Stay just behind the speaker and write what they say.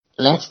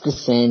Let's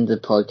descend the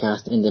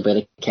podcast into a bit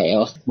of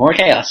chaos. More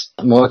chaos.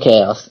 More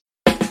chaos.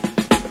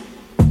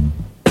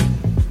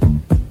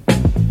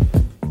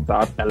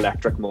 That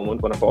electric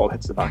moment when a ball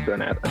hits the back of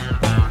the net.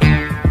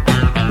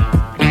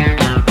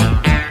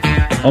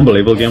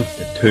 Unbelievable game.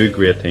 Two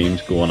great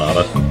teams going at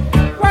it.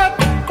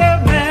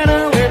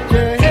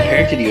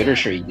 Compared to the other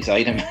three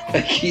beside him,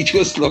 he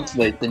just looks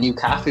like the new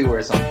Cafu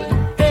or something.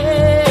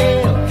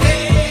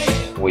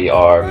 We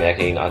are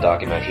making a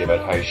documentary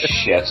about how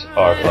shit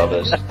our club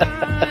is.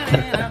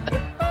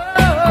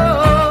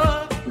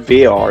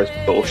 VAR is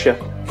bullshit.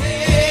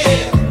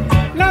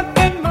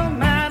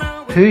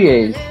 Who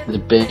is the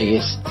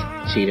biggest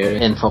cheater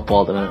in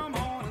football tonight?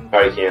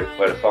 Harry Kane,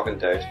 without a fucking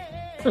doubt.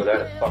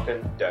 Without a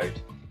fucking doubt.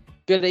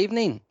 Good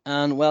evening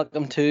and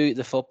welcome to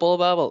the Football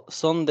Babble.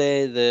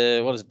 Sunday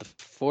the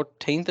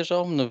 14th or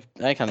something?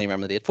 I can't even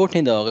remember the date.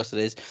 14th of August it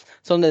is.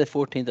 Sunday the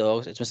 14th of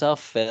August. It's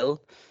myself,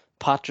 Phil,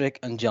 Patrick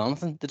and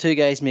Jonathan. The two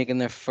guys making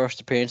their first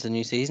appearance of the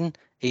new season.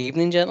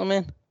 Evening,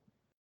 gentlemen.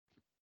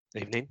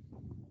 Evening.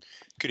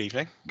 Good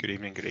evening. Good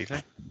evening. Good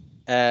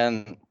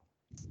evening.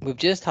 We've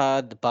just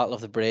had the Battle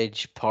of the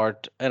Bridge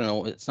part, I don't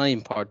know, it's not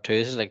even part 2,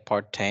 it's like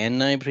part 10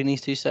 now between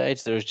these two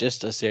sides. There's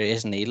just a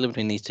serious needle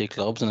between these two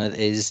clubs, and it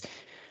is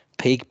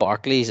peak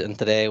Barclays, and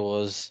today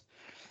was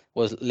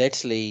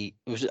literally,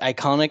 it was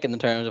iconic in the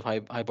terms of how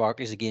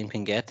Barclays a game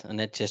can get, and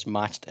it just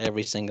matched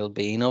every single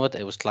bean of it.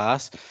 It was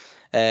class.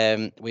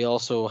 We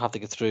also have to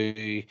get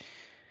through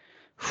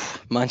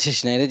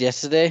Manchester United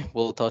yesterday.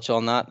 We'll touch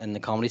on that in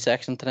the comedy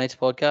section of tonight's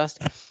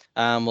podcast.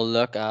 We'll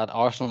look at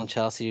Arsenal and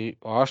Chelsea.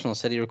 Arsenal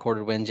City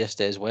recorded wins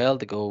yesterday as well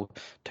to go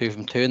 2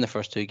 from 2 in the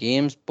first two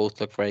games. Both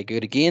look very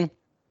good again.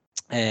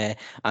 And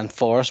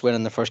Forest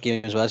winning the first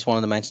game as well. I just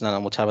wanted to mention that,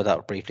 and we'll chat about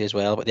that briefly as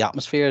well. But the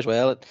atmosphere as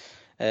well.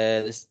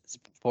 This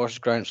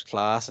Forest ground was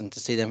class, and to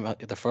see them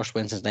get their first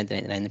win since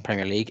 1999 in the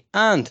Premier League,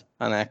 and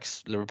an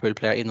ex-Liverpool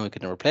player, even though he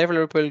could never play for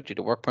Liverpool due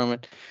to work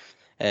permit.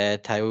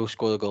 Taiwo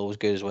scored the goal, was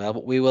good as well.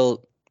 But we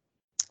will.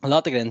 A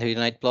lot to get into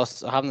tonight,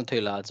 plus having the two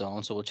lads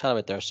on, so we'll chat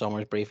about their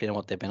summers briefly and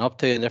what they've been up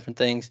to and different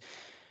things.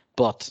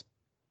 But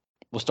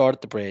we'll start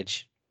at the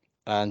bridge.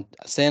 And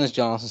saying as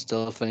Jonathan's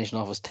still finishing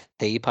off his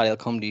tea, Paddy, I'll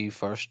come to you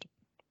first.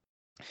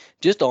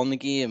 Just on the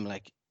game,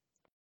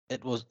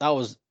 that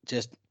was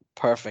just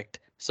perfect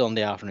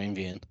Sunday afternoon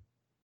viewing.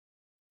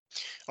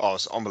 Oh,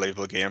 it's an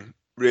unbelievable game.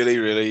 Really,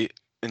 really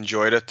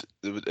enjoyed it.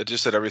 It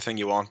just had everything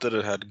you wanted.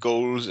 It had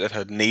goals, it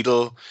had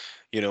needle.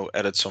 It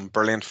had some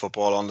brilliant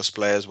football on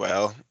display as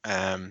well.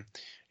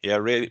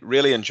 Really,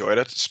 really enjoyed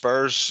it.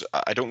 Spurs,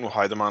 I don't know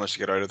how they managed to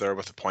get out of there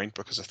with a point,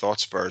 because I thought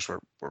Spurs were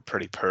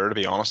pretty poor, to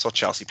be honest. I thought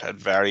Chelsea played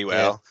very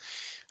well.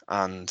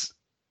 Yeah. And,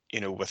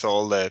 with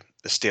all the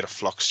state of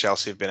flux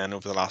Chelsea have been in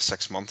over the last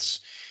 6 months,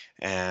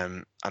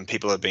 and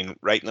people have been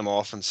writing them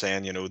off and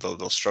saying,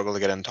 they'll struggle to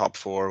get in top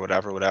 4,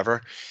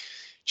 whatever.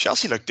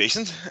 Chelsea looked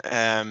decent.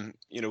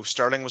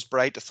 Sterling was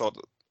bright. I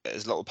thought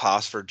his little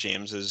pass for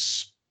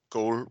James's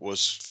goal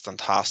was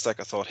fantastic.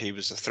 I thought he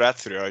was a threat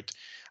throughout.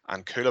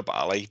 And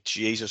Koulibaly,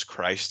 Jesus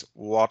Christ,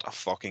 what a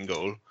fucking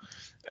goal.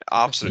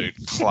 Absolute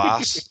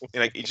class.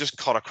 He just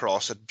cut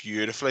across it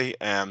beautifully.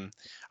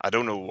 I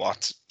don't know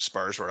what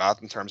Spurs were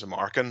at in terms of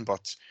marking,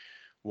 but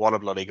what a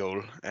bloody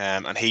goal.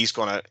 And he's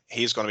gonna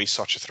be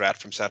such a threat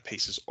from set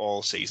pieces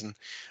all season.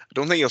 I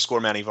don't think he'll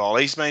score many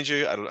volleys, mind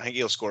you. I don't think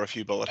he'll score a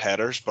few bullet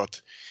headers,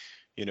 but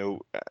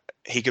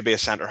he could be a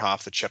centre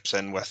half that chips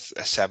in with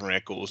 7 or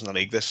 8 goals in the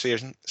league this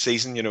season,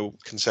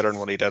 considering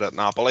what he did at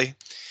Napoli.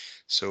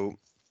 So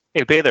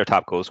he'll be their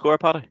top goal scorer,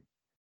 Paddy.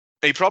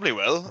 He probably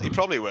will.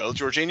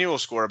 Jorginho will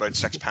score about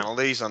 6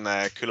 penalties, and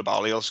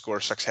Koulibaly will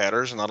score 6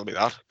 headers, and that'll be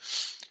that.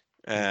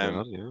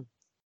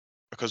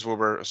 Because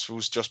I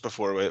suppose just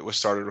before we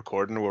started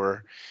recording, we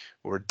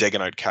were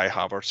digging out Kai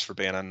Havertz for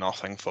being a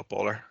nothing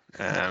footballer,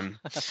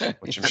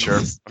 which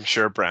I'm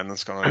sure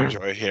Brendan's going to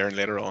enjoy hearing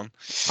later on.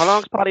 How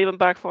long's Paddy been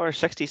back for?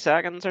 60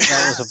 seconds or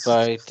something? That was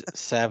about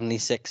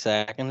 76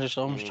 seconds or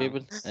something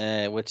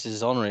stupid, which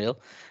is unreal.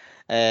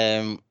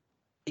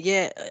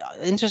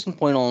 Interesting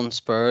point on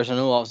Spurs. I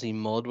know obviously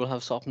Mud will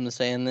have something to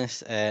say in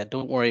this.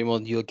 Don't worry,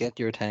 Mud, you'll get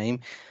your time.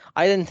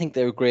 I didn't think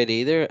they were great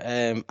either.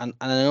 And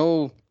I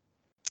know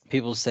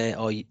people say,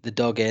 oh, they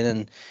dug in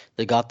and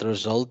they got the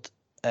result.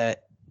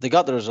 They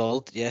got the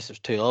result, yes, it was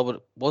 2-0, but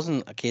it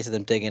wasn't a case of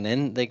them digging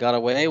in. They got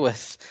away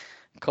with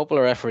a couple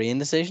of refereeing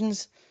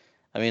decisions.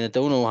 I mean, I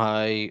don't know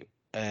how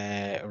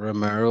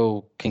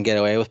Romero can get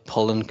away with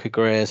pulling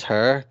Cucurella's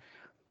hair,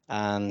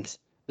 and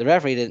the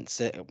referee didn't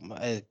say,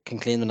 can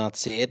claim to not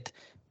see it,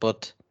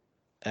 but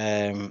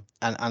and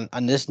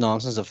this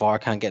nonsense of VAR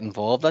can't get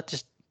involved, that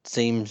just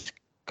seems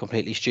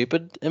completely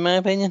stupid in my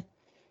opinion.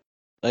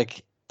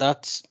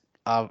 That's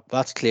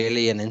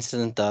clearly an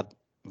incident that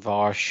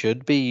VAR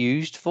should be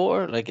used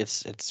for.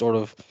 It's sort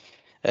of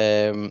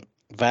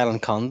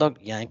violent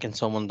conduct, yanking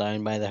someone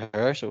down by the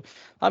hair. So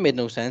that made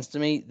no sense to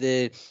me.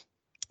 The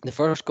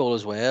first goal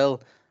as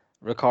well,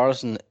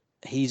 Richarlison,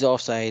 he's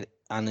offside,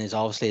 and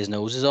obviously his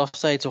nose is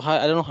offside. So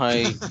I don't know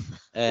how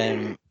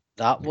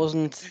that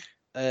wasn't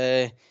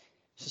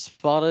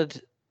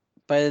spotted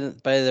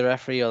by the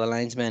referee or the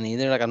linesman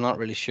either. Like, I'm not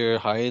really sure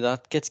how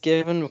that gets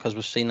given, because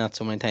we've seen that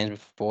so many times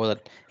before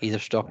that he's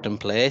obstructing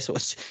play. So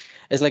it's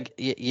like,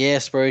 yeah,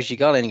 Spurs, you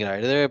got in and get out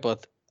of there.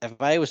 But if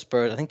I was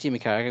Spurs, I think Jimmy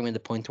Carragher made the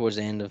point towards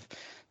the end of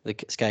the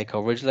Sky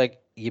coverage.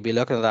 Like, you'd be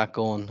looking at that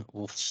going,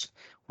 oof,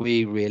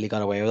 we really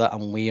got away with that,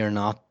 and we are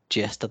not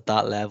just at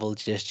that level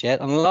just yet.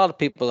 And a lot of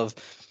people have.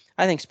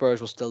 I think Spurs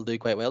will still do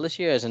quite well this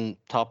year, as in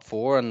top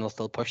four, and they'll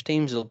still push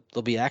teams.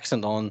 They'll be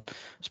excellent on,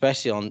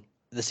 especially on.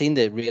 They seem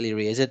to really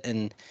raise it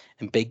in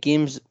big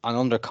games, and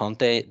under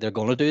Conte, they're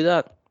going to do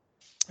that.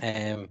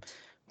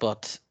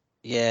 But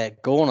yeah,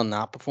 going on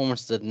that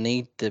performance, they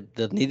need to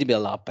be a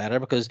lot better,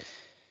 because,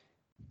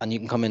 and you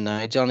can come in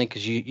now, Johnny,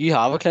 because you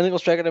have a clinical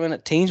striker at the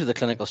minute. Teams with a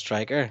clinical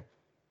striker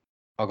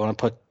are going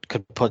to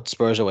could put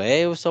Spurs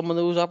away with some of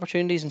those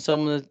opportunities and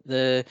some of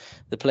the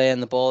play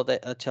and the ball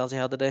that Chelsea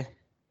had today.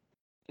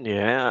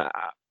 Yeah,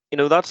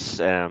 that's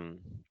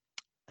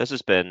this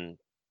has been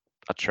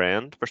a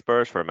trend for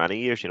Spurs for many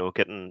years.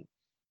 Getting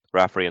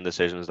refereeing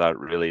decisions that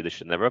really they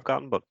should never have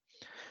gotten. But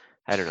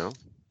I don't know.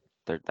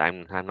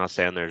 I'm not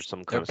saying there's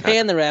some kind They're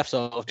paying the refs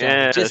off, Johnny.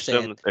 Yeah, Just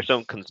there's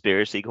some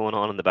conspiracy going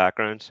on in the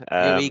background.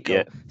 Here we go.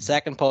 Yeah.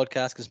 Second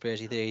podcast,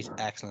 conspiracy theories.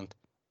 Excellent.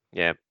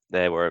 Yeah,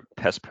 they were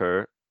piss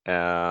poor,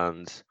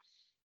 and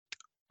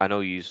I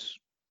know you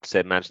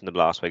mentioned them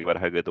last week about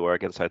how good they were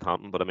against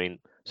Southampton, but I mean,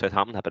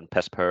 Southampton have been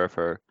piss poor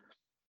for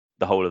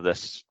the whole of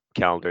this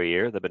calendar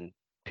year. They've been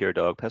pure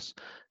dog piss,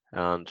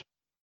 and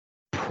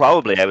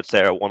probably I would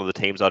say are one of the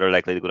teams that are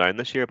likely to go down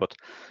this year. But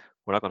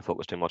we're not going to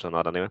focus too much on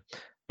that anyway.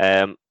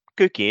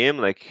 Good game,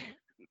 like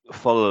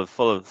full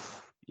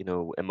of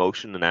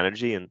emotion and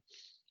energy, and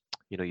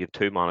you have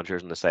two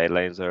managers on the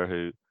sidelines there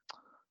who,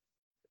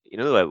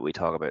 the way we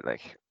talk about,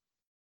 like,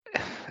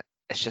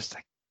 it's just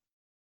like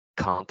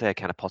Conte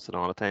kind of puts it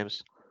on at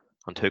times,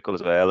 and Tuchel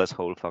as well. This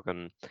whole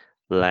fucking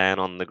laying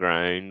on the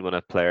ground when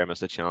a player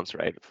missed a chance,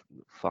 right?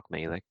 Fuck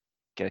me, like,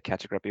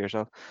 catch a grip of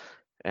yourself.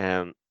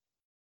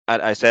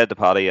 I said to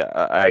Paddy,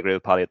 I agree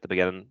with Paddy at the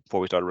beginning before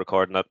we started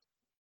recording that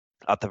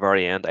at the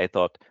very end, I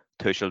thought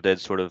Tuchel did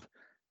sort of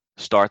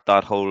start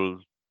that whole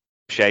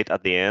shite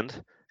at the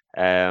end.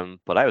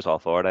 But I was all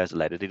for it. I was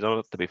delighted he done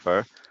it, to be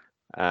fair.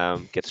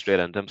 Get straight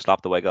into him,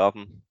 slap the wig off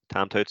him,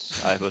 tam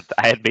toots.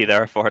 I'd be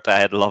there for it.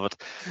 I'd love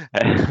it.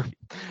 And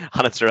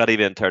it's already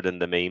been turned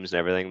into memes and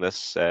everything,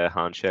 this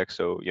handshake.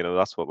 So,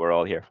 that's what we're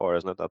all here for,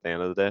 isn't it, at the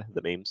end of the day,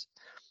 the memes.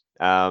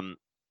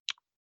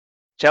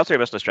 Chelsea are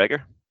missing a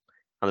striker,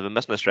 and they've been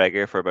missing a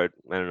striker for about,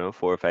 4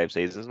 or 5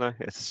 seasons now.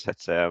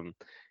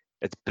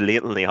 It's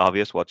blatantly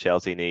obvious what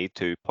Chelsea need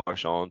to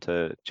push on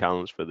to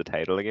challenge for the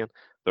title again.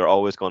 They're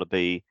always going to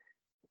be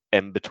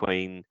in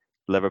between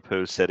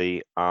Liverpool,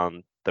 City,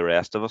 and the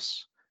rest of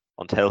us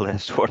until they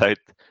sort out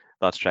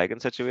that striking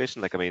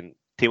situation. Like, I mean,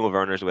 Timo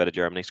Werner's away to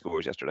Germany,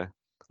 scores yesterday.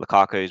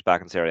 Lukaku's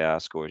back in Serie A,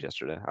 scores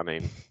yesterday. I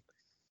mean,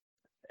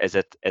 is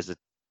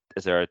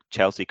there a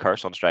Chelsea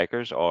curse on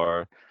strikers,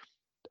 or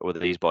were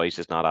these boys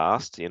just not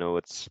asked?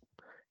 It's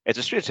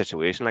a strange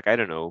situation. Like, I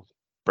don't know.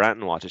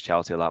 Brenton watches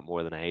Chelsea a lot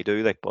more than I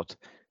do. Like, but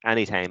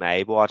anytime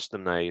I watch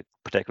them now,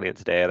 particularly in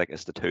today, like,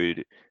 it's the two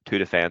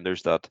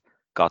defenders that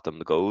got them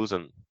the goals.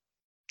 And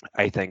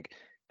I think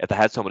if they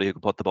had somebody who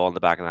could put the ball in the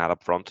back of the net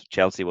up front,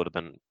 Chelsea would have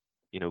been,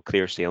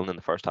 clear sailing in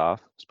the first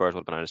half. Spurs would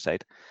have been out of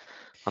sight,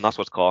 and that's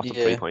what's cost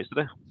them 3 points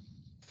today.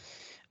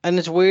 And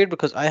it's weird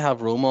because I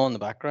have Roma in the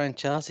background.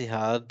 Chelsea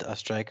had a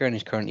striker, and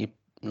he's currently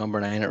number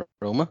 9 at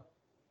Roma.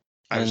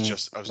 I was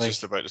just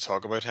about to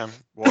talk about him.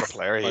 What a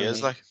player he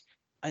is! Like,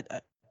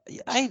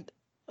 I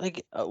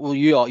like. Well,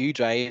 you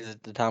drive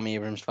the Tammy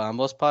Abrams fan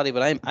bus, Paddy,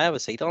 but I have a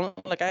seat on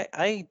it. Like,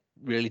 I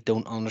really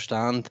don't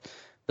understand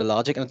the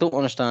logic, and I don't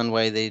understand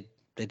why they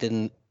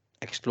didn't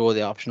explore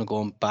the option of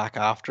going back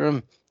after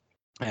him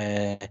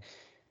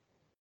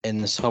in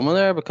the summer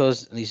there,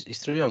 because he's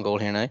 3 on goal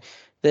here now.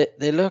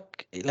 They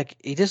look like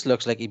he just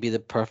looks like he'd be the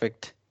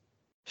perfect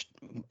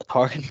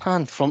target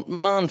man,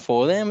 front man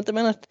for them at the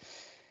minute.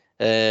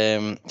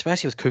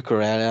 Especially with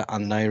Cucurella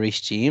and now Reece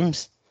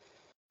James.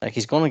 Like,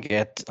 he's going to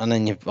get, and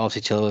then you've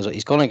obviously Chilwell,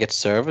 he's going to get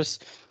service.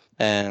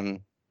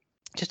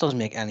 Just doesn't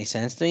make any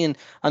sense to me.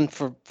 And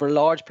for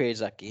large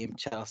periods of that game,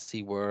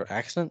 Chelsea were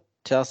excellent.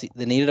 Chelsea,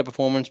 they needed a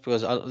performance,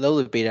 because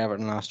although they beat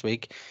Everton last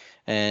week,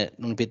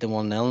 only beat them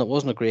 1-0, and it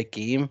wasn't a great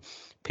game.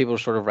 People are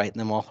sort of writing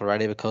them off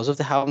already because of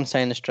they haven't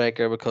signed a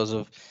striker, because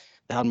of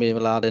they haven't been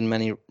able to add in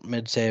many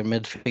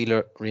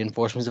midfielder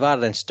reinforcements. They've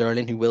added in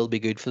Sterling, who will be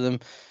good for them,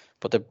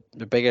 but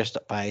the biggest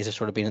buys have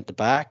sort of been at the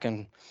back,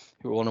 and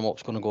who were wondering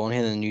what's going to go on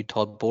here in the new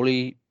Todd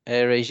Bowley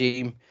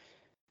regime.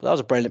 But that was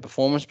a brilliant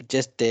performance, but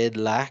just did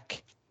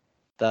lack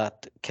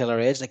that killer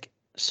edge, like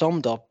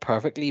summed up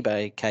perfectly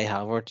by Kai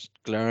Havertz's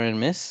glaring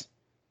miss.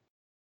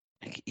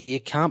 Like, you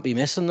can't be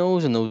missing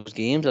those in those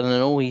games, and I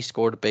know he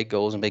scored big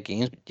goals in big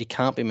games, but you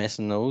can't be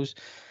missing those.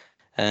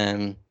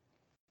 But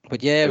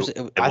yeah,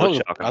 I thought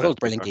it was a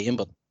brilliant game,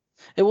 but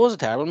it was a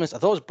terrible miss. I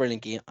thought it was a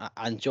brilliant game.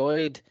 I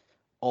enjoyed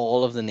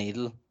all of the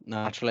needle,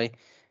 naturally.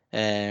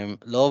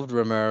 Loved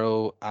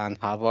Romero and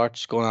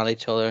Havertz going at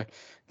each other.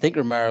 think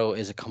Romero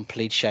is a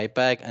complete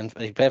shitebag, and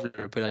if he played for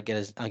Liverpool, I'd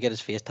get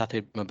his face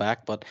tattooed on my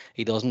back, but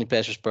he doesn't. He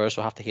plays for Spurs,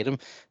 so I have to hate him.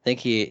 I think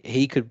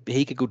he could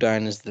go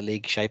down as the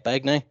league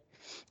shitebag now.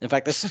 In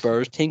fact, the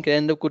Spurs team could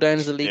end up go down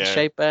as the league Yeah.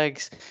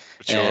 shitebags.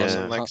 Richarlison,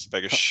 Yeah. like the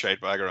biggest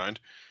shite bag around.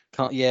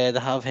 Yeah, they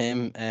have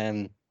him.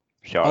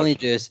 All they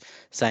do is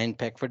sign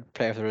Pickford,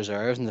 player for the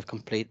reserves, and they've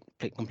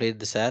completed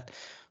the set.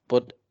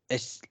 But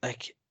it's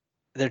like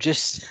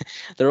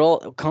they're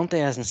all Conte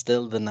has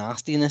instilled the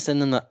nastiness in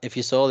them. That if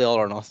you saw the All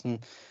or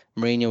Nothing,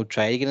 Mourinho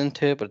tried to get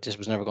into it, but it just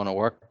was never going to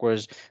work.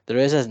 Whereas there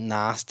is a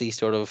nasty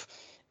sort of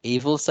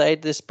evil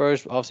side to the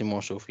Spurs, obviously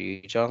more so for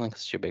you, Jonathan,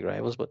 because it's your big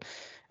rivals. But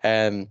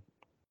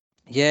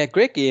yeah,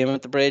 great game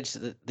at the Bridge.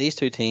 These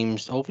two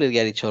teams hopefully they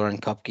get each other in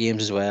cup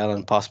games as well,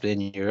 and possibly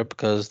in Europe,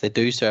 because they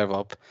do serve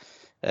up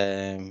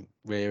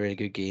really, really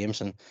good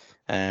games, and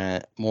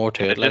more to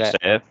Can I it. Like just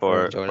I say,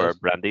 for enjoyed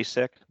it. Brandy's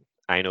sake,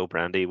 I know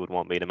Brandy would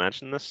want me to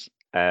mention this.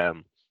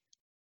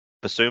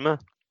 Basuma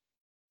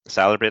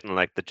celebrating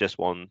like they just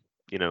won,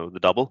 the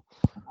double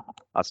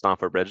at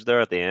Stamford Bridge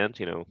there at the end,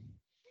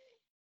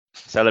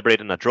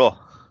 celebrating a draw.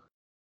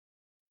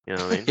 You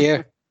know what I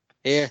mean?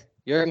 Here,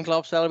 Jurgen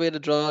Klopp celebrated a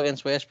draw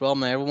against West Brom.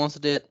 Now everyone wants to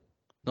do it.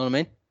 Know what I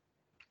mean?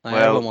 Now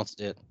Well, everyone wants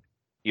to do it.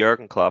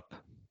 Jurgen Klopp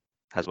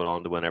has went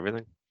on to win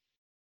everything.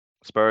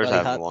 Spurs Well, he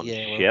haven't had- won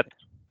yeah, well, shit.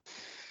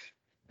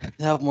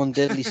 They have one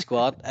diddly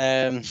squad.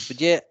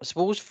 But yeah, I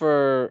suppose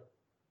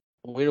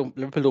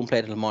Liverpool don't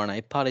play till tomorrow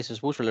night, Paddy. So I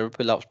suppose for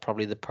Liverpool that was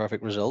probably the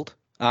perfect result,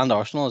 and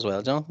Arsenal as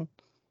well, Jonathan.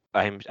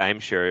 I'm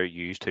sure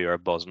you two are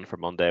buzzing for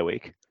Monday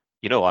week.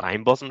 You know what?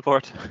 I'm buzzing for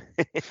it.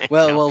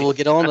 Well, we'll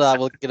get on to that.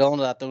 We'll get on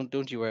to that.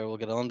 Don't you worry. We'll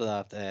get on to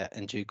that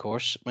in due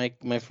course,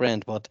 my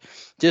friend. But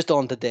just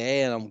on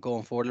today, and I'm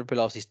going forward.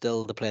 Liverpool obviously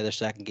still to play their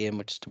second game,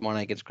 which is tomorrow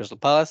night against Crystal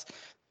Palace.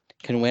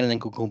 Can win and then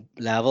go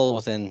level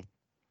within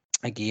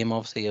a game,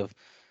 obviously, of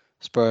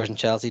Spurs and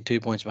Chelsea, 2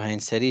 points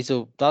behind City.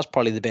 So that's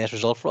probably the best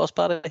result for us,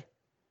 Paddy.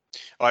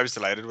 Oh, I was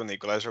delighted when the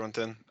equaliser went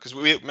in, because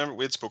we remember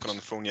we had spoken on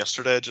the phone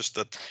yesterday, just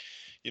that,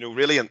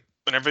 really, and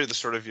whenever the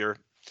sort of your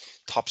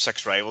top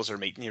six rivals are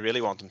meeting, you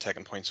really want them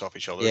taking points off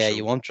each other. Yeah, so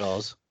you want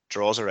draws.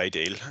 draws are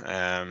ideal,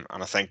 and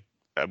I think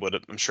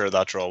I'm sure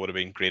that draw would have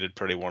been greeted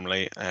pretty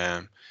warmly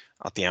at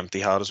the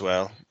Etihad as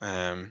well.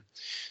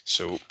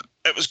 So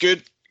it was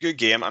good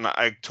game, and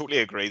I totally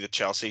agree that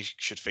Chelsea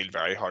should feel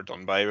very hard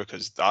done by,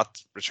 because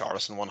that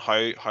Richarlison one,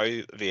 how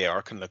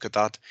VAR can look at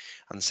that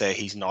and say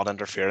he's not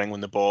interfering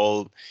when the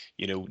ball,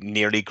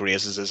 nearly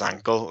grazes his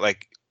ankle.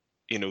 Like,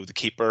 the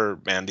keeper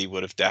Mendy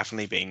would have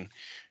definitely been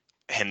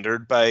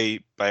hindered by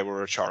where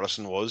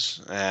Richarlison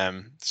was.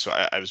 So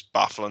I was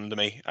baffling to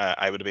me.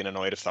 I would have been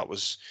annoyed if that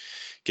was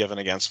given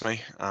against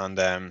me. And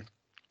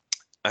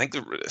I think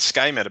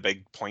Sky made a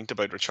big point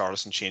about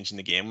Richarlison changing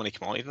the game when he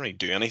came on. He didn't really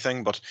do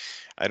anything, but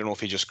I don't know if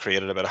he just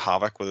created a bit of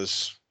havoc with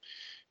his,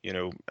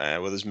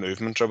 with his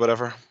movement or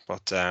whatever.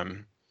 But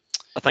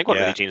I think what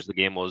really changed the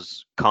game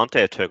was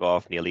Conte took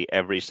off nearly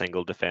every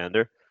single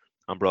defender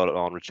and brought it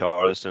on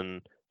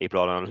Richarlison. He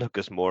brought on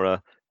Lucas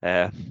Moura.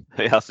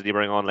 Who else did he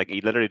bring on? Like,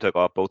 he literally took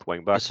off both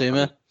wing backs.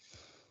 Basuma.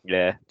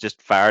 Yeah, just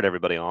fired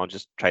everybody on.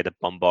 Just tried to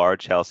bombard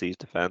Chelsea's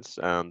defense.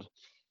 And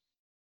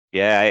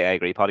yeah, I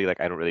agree, Paddy. Like,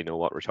 I don't really know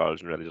what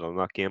Richarlison really did in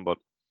that game, but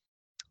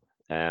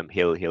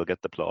he'll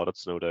get the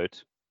plaudits, no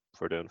doubt,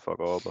 for doing fuck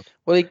all. But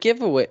Well, he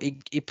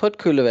put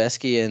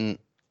Kuleveski in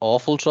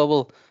awful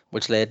trouble,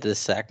 which led to the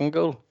second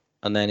goal,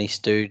 and then he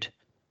stood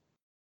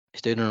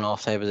in an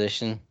offside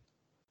position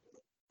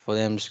for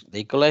them to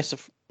equalise.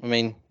 I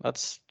mean,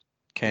 that's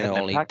kind of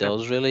all he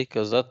does, really,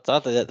 because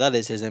that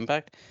is his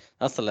impact.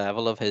 That's the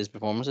level of his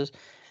performances.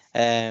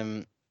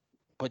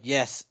 But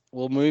yes,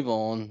 we'll move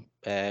on.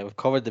 We've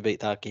covered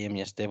that game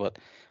yesterday, but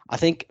I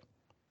think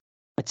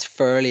it's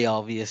fairly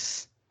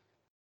obvious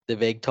the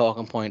big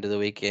talking point of the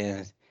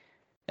weekend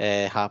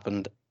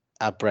happened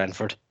at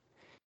Brentford.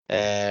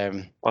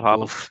 what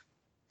happened?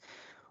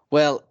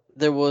 Well,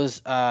 there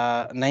was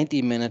a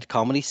 90-minute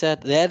comedy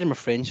set. The Edinburgh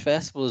Fringe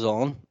Festival was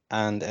on,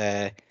 and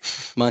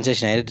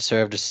Manchester United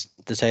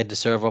decided to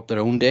serve up their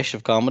own dish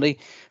of comedy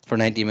for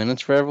 90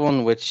 minutes for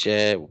everyone, which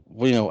I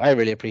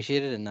really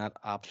appreciated in that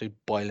absolute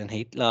boiling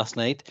heat last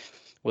night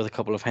with a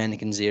couple of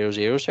Heineken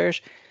 0.0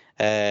 shares.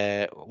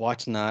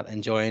 Watching that,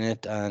 enjoying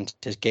it, and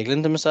just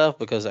giggling to myself,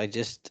 because I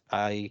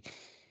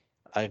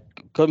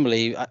couldn't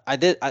believe I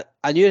knew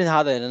they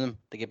had it in them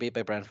to get beat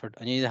by Brentford.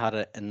 I knew they had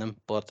it in them,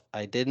 but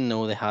I didn't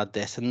know they had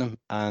this in them.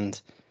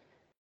 And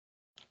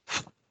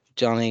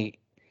Johnny,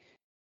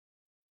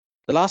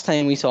 the last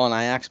time we saw an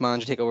Ajax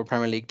manager take over a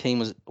Premier League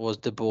team was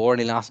De Boer,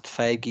 and he lasted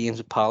 5 games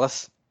with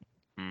Palace.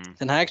 And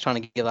Ajax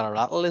trying to give that a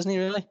rattle, isn't he,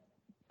 really?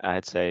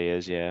 I'd say he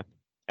is, yeah.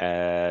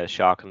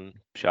 Shocking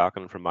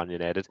from Man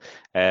United.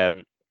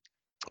 I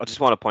just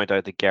want to point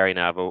out that Gary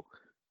Neville,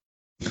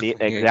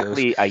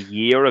 exactly a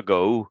year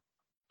ago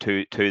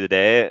to the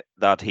day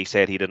that he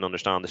said he didn't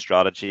understand the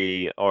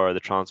strategy or the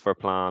transfer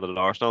plan at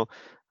Arsenal,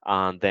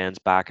 and then's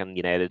back in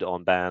United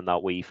on ban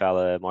that wee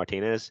fella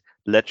Martinez.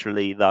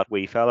 Literally that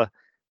wee fella.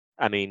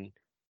 I mean,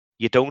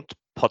 you don't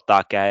put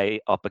that guy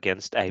up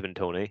against Ivan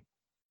Toney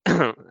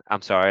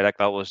I'm sorry, like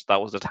that was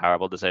a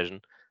terrible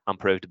decision and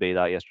proved to be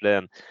that yesterday.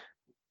 And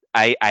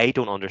I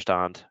don't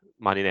understand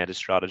Man United's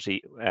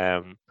strategy.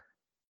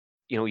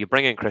 You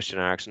bring in Christian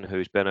Eriksen,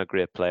 who's been a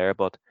great player,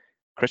 but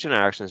Christian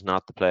Eriksen is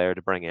not the player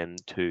to bring in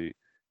to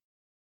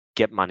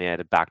get Man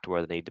United back to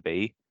where they need to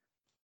be.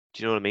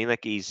 Do you know what I mean?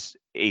 Like he's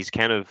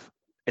kind of,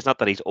 it's not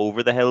that he's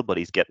over the hill, but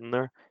he's getting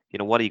there.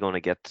 What are you going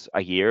to get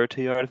a year or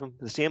two out of him?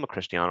 The same with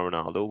Cristiano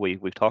Ronaldo.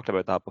 We've talked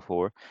about that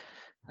before.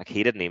 Like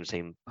he didn't even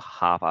seem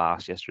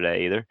half-assed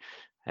yesterday either,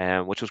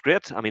 which was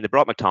great. I mean, they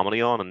brought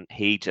McTominay on, and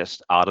he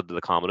just added to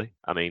the comedy.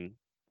 I mean,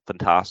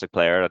 fantastic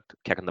player at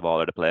kicking the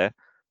ball out of play,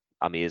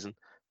 amazing.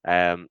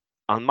 And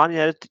Man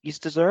United, you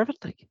deserve it.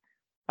 Like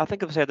I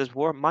think I've said this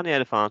before, Man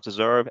United fans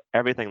deserve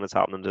everything that's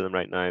happening to them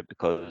right now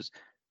because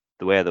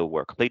the way they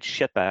were complete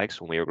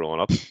shitbags when we were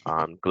growing up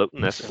and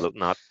gloating this,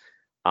 gloating that.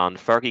 And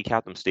Fergie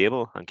kept them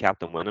stable and kept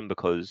them winning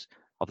because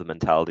of the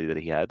mentality that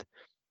he had.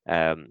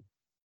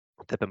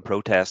 They've been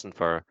protesting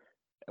for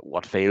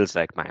what feels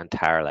like my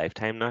entire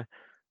lifetime now,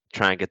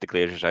 trying to get the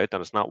Glazers out,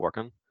 and it's not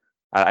working.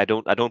 I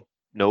don't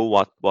know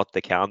what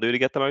they can do to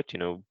get them out.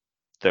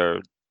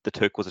 They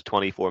took was it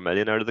 24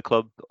 million out of the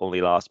club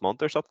only last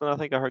month or something. I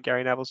think I heard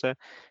Gary Neville say,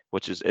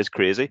 which is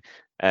crazy.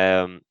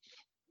 But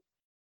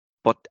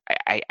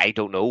I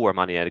don't know where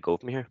Man United go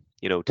from here.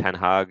 Ten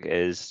Hag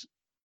is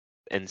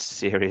in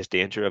serious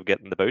danger of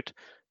getting the boot.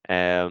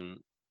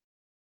 And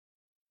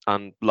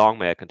long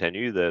may it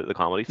continue the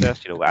comedy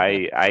fest.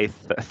 I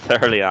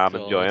thoroughly am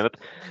enjoying it.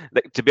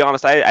 Like, to be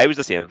honest, I was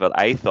the same, but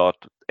I thought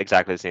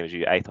exactly the same as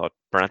you. I thought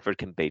Brentford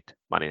can beat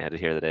Man United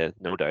here today,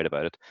 no doubt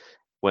about it.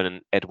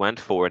 When it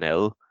went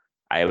 4-0,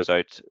 I was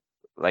out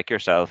like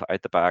yourself,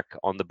 out the back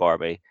on the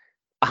Barbie.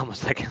 I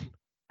was thinking,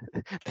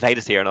 did I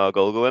just hear another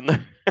goal go in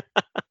there?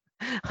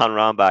 And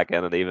ran back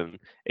in, and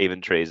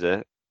even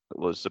Teresa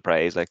was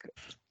surprised, like,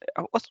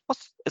 what's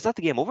is that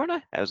the game over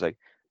now? I was like,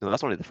 no,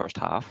 that's only the first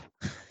half.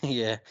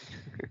 Yeah.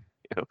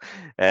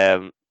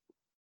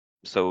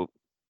 So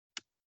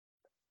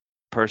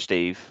poor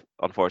Steve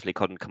unfortunately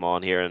couldn't come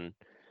on here and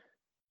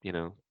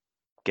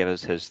give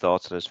us his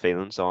thoughts and his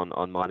feelings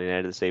on Man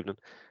United this evening.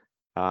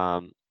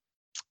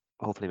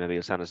 Hopefully maybe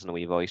he'll send us in a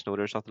wee voice note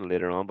or something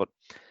later on, but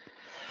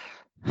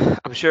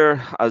I'm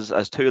sure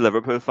as two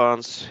Liverpool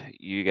fans,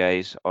 you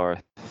guys are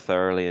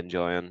thoroughly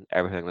enjoying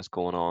everything that's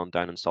going on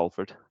down in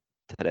Salford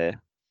today.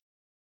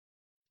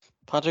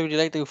 Patrick, would you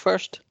like to go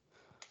first?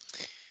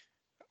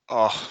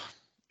 Oh,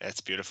 it's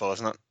beautiful,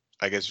 isn't it?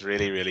 Like, it's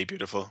really, really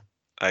beautiful.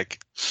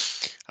 Like,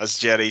 as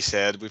Jerry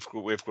said, we've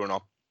grown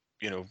up,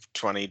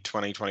 20,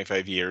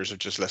 25 years of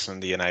just listening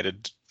to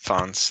United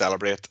fans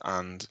celebrate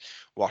and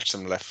watch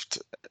them lift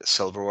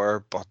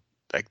silverware. But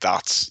like,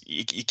 that's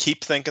you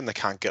keep thinking they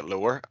can't get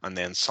lower, and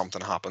then something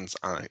happens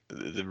and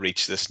they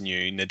reach this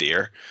new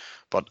nadir.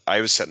 But I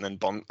was sitting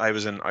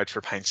out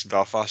for pints in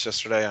Belfast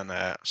yesterday,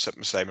 and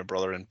sitting beside my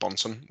brother in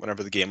Bunsen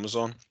whenever the game was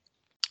on.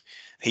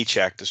 He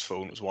checked his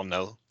phone, it was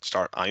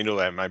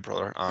 1-0. My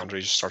brother Andrew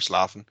just starts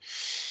laughing.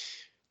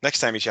 Next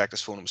time he checked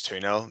his phone, it was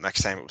 2-0.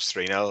 Next time it was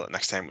 3-0.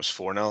 Next time it was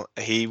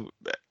 4-0.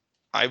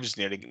 I was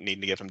nearly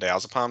needing to give him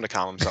diazepam to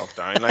calm himself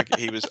down. Like,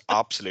 he was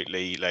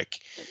absolutely, like,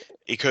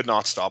 he could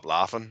not stop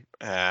laughing.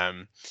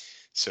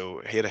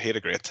 So he had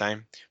a great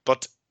time.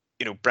 But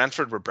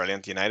Brentford were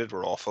brilliant. United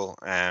were awful.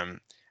 And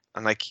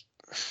like,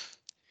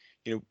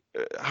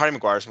 Harry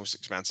Maguire's most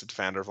expensive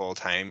defender of all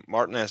time.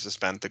 Martinez has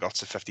spent the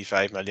guts of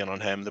 55 million on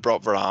him. They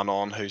brought Varane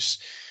on, who's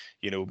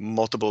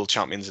multiple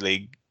Champions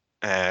League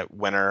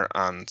winner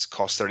and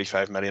cost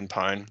 35 million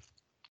pound.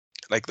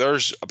 Like,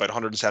 there's about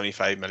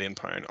 175 million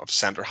pound of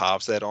centre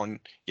halves they had on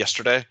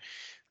yesterday.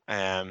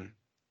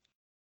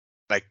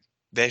 Like,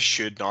 they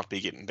should not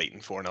be getting beaten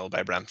 4-0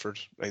 by Brentford.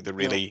 Like, they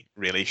really,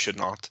 really should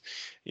not.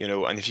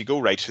 And if you go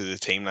right through the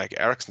team, like,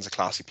 Eriksen's a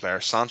classy player.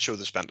 Sancho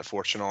they spent a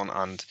fortune on,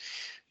 and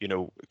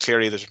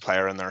clearly there's a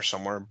player in there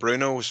somewhere.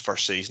 Bruno's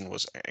first season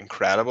was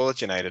incredible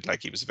at United.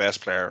 Like, he was the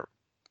best player,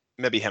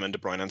 maybe him and De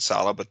Bruyne and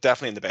Salah, but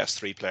definitely the best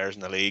three players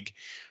in the league.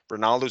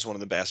 Ronaldo's one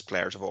of the best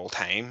players of all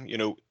time.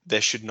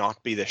 This should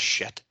not be this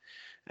shit.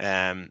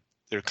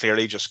 They're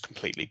clearly just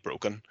completely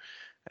broken.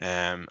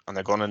 And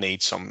they're going to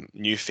need some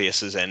new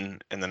faces in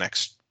the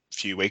next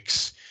few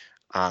weeks.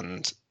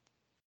 And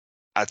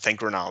I think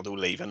Ronaldo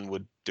leaving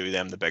would do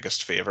them the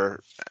biggest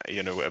favour.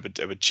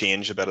 It would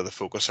change a bit of the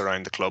focus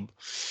around the club.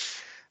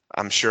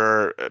 I'm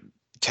sure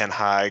Ten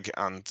Hag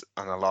and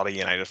a lot of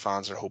United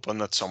fans are hoping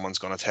that someone's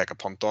going to take a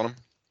punt on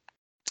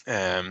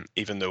him,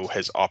 even though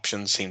his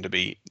options seem to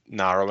be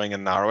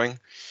narrowing.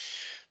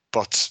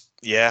 But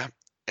yeah,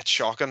 it's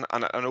shocking.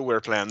 And I know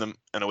we're playing them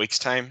in a week's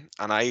time,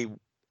 and I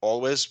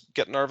always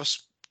get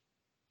nervous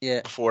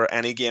before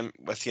any game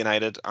with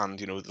United, and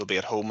they'll be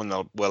at home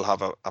and we'll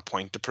have a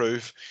point to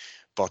prove.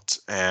 But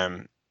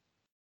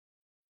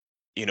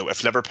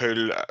if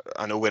Liverpool,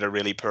 I know we had a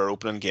really poor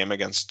opening game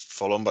against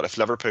Fulham, but if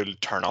Liverpool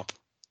turn up,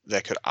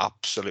 they could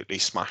absolutely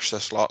smash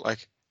this lot.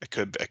 Like, it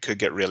could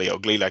get really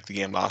ugly, like the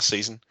game last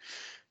season.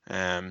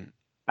 I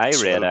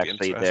read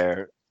actually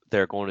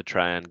they're going to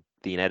try, and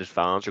the United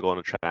fans are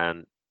going to try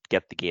and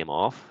get the game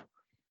off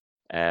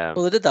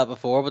Well, they did that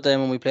before, but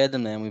then when we played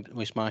them, then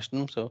we smashed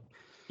them. So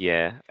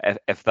Yeah,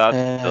 if that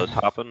does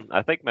uh, happen,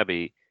 I think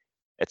maybe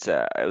it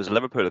was a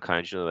Liverpool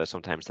account, that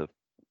sometimes the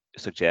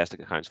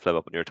suggested accounts flip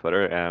up on your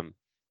Twitter.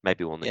 Might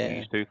be one that you yeah,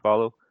 used to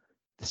follow.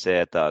 They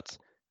said that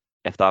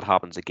if that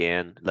happens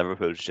again,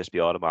 Liverpool should just be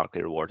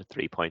automatically rewarded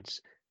 3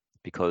 points,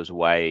 because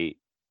why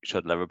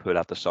should Liverpool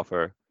have to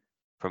suffer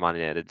for Man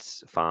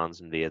United's fans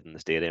invading the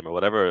stadium or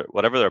whatever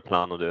they're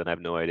planning on doing? I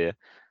have no idea,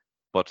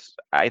 but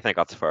I think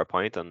that's a fair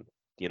point, and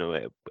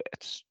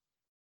it's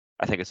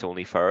I think it's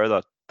only fair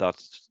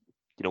that's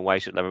why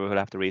should Liverpool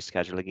have to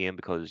reschedule a game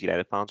because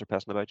United fans are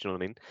pissing about? You know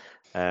what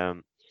I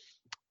mean?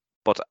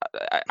 But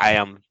I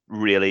am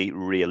really,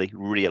 really,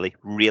 really,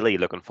 really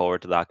looking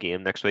forward to that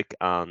game next week.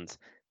 And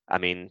I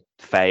mean,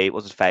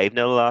 was it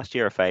 5-0 last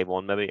year or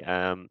 5-1 maybe?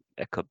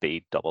 It could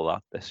be double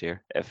that this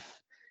year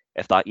if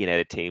that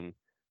United team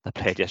that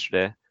played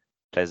yesterday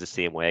plays the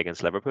same way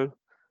against Liverpool,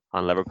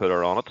 and Liverpool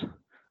are on it.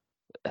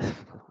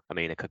 I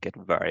mean, it could get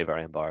very,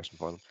 very embarrassing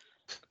for them.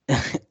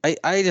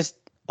 I just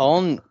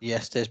on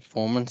yesterday's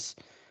performance,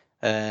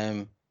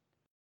 it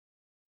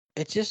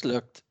just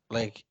looked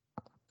like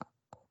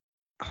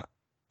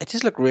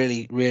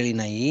really, really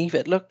naive.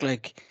 It looked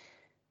like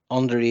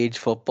underage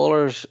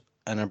footballers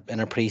in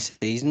a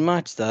pre-season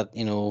match that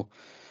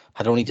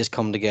had only just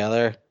come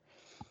together.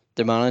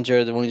 Their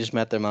manager, they've only just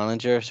met their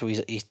manager, so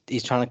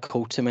he's trying to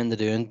coach them into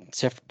doing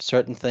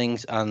certain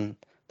things, and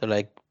they're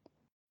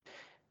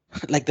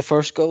like the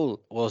first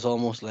goal was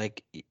almost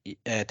like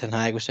Ten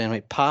Hag was saying,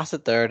 right, pass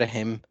it there to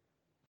him,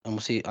 and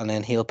we'll see, and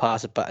then he'll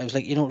pass it back. It was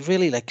like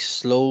really like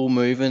slow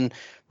moving,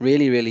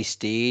 really, really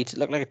staged. It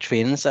looked like a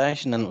training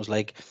session, and it was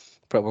like,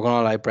 but we're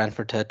going to allow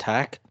Brentford to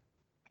attack.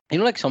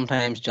 Like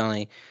sometimes,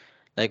 Johnny,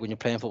 like when you're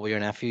playing football with your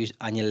nephews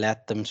and you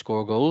let them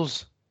score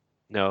goals.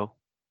 No,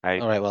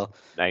 All right, well,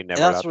 I never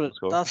that's let them what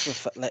score.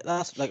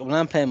 that's like when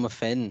I'm playing with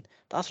Finn.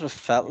 That's what it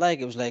felt like.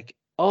 It was like,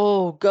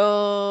 oh,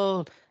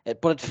 goal!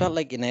 But it felt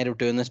like United were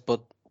doing this,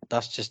 but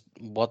that's just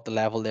what the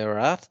level they were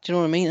at. Do you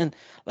know what I mean? And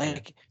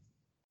like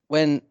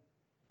when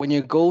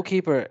your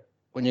goalkeeper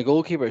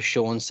is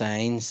showing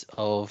signs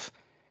of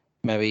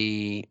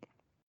maybe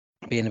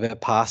being a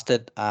bit past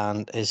it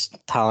and his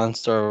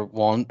talents are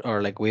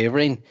like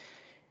wavering,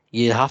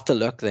 you have to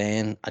look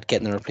then at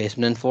getting a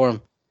replacement in for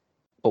him.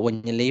 But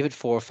when you leave it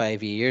 4 or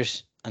 5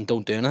 years and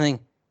don't do anything,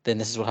 then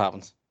this is what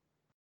happens.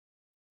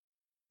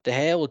 De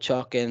Gea will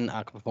chuck in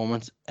a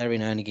performance every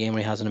now and again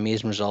where he has an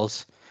amazing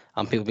results,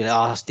 and people be like,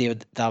 "Oh, it's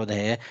David De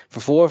Gea."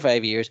 For 4 or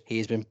 5 years, he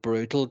has been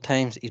brutal at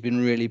times. He's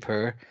been really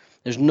poor.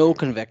 There's no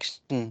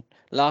conviction.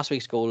 Last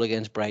week's goal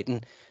against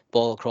Brighton,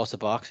 ball across the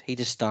box, he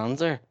just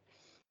stands there.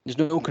 There's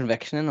no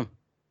conviction in him.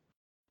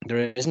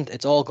 There isn't.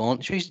 It's all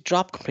gone. He's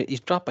dropped completely. He's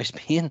dropped by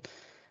Spain.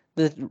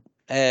 The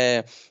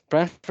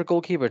Brentford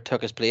goalkeeper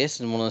took his place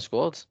in one of the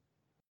squads.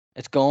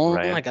 It's gone,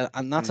 Right.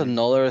 and that's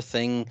another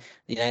thing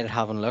United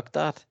haven't looked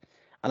at.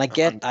 And I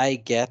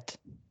get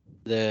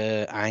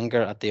the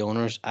anger at the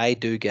owners. I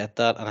do get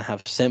that, and I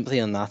have sympathy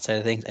on that side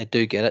of things. I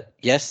do get it.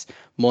 Yes,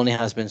 money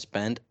has been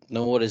spent.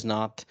 No, it is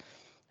not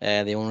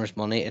the owners'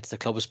 money. It's the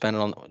club is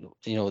spending on.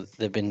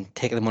 They've been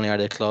taking the money out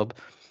of the club,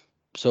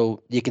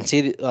 so you can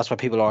see that's why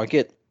people argue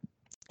it.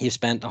 You've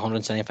spent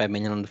 175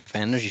 million on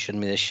defenders. You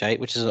shouldn't be this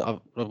shite, which is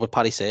what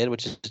Paddy said,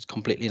 which is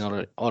completely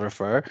not utter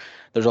fair.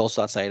 There's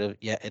also that side of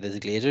it is the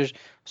Glazers.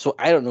 So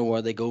I don't know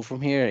where they go from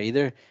here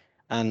either.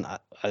 And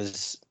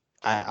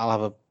I'll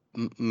have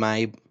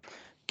my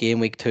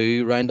game week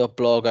 2 roundup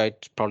blog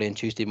out probably on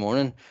Tuesday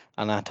morning,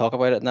 and I talk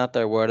about it in that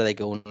there. Where do they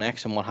go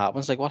next, and what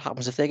happens? Like what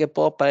happens if they get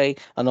bought by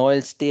an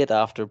oil state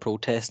after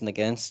protesting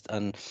against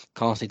and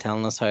constantly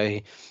telling us how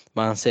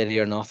Man City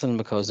are nothing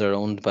because they're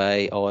owned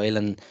by oil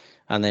and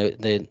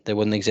they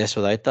wouldn't exist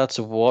without that.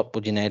 So what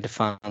would United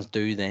fans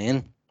do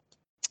then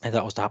if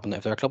that was to happen?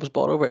 If their club was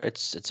bought over,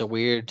 it's a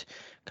weird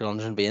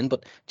conundrum being.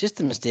 But just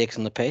the mistakes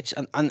on the pitch,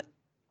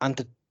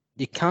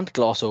 you can't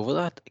gloss over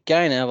that.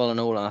 Gary Neville, I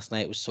know last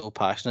night was so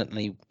passionate and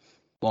he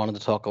wanted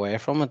to talk away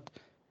from it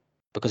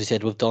because he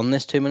said we've done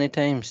this too many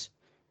times.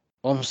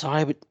 Well, I'm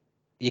sorry, but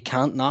you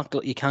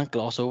can't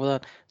gloss over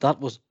that. That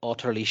was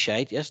utterly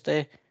shite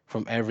yesterday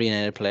from every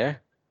United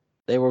player.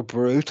 They were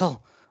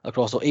brutal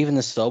across. Even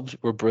the subs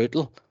were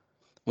brutal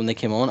when they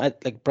came on.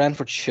 Like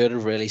Brentford should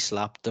have really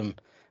slapped them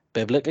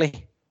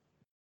biblically.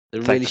 They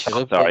really should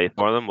have. Sorry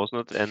for them,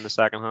 wasn't it, in the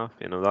second half?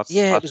 That's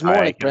it was more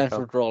like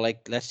Brentford were all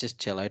like, let's just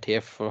chill out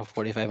here for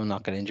 45 and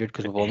not get injured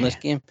because we've won this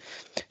game.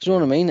 Do you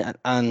know what I mean?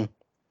 And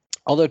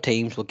other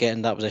teams will get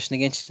in that position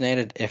against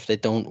United if they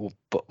don't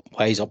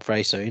wise up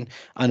very soon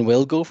and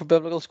will go for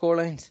biblical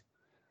scorelines.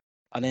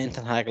 And then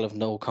Ten Hag will have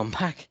no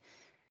comeback.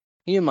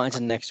 Can you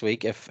imagine next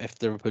week if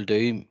Liverpool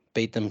do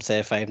beat them,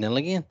 say 5-0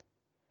 again?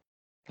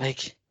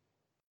 Like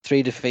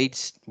 3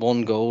 defeats,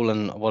 1 goal,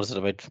 and was it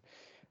about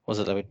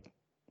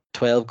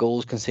 12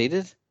 goals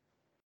conceded?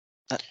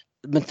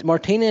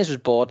 Martinez was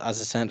bought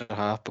as a centre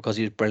half because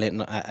he was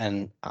brilliant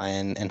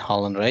in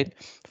Holland, right?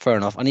 Fair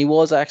enough, and he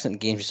was excellent in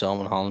games you saw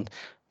him in Holland.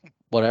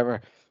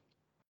 Whatever.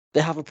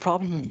 They have a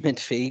problem in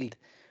midfield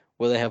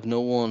where they have no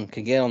one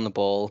can get on the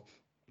ball.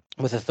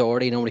 with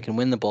authority. Nobody can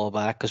win the ball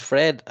back because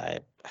Fred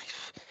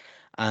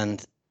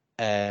and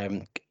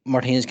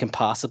Martinez can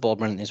pass the ball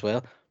brilliantly as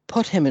well.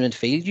 Put him in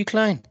midfield, you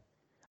clown,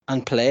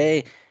 and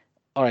play.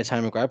 All right,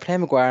 Harry Maguire. Play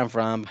Maguire and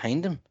Varane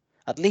behind him.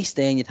 At least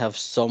then you'd have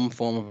some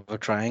form of a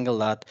triangle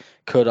that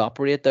could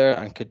operate there,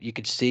 and you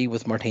could see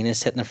with Martinez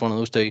sitting in front of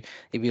those two,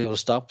 he'd be able to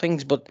stop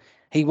things. But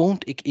he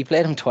won't. He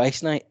played him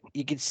twice now.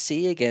 You could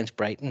see against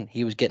Brighton,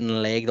 he was getting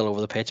legged all over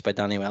the pitch by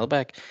Danny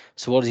Welbeck.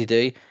 So what does he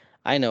do?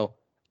 I know.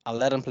 I'll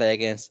let him play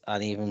against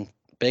an even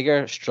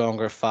bigger,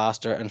 stronger,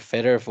 faster, and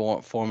fitter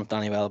form of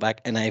Danny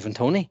Welbeck and Ivan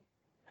Toney.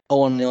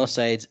 Oh, on the other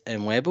side's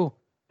Mbeumo,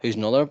 who's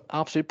another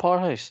absolute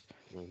powerhouse.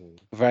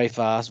 Very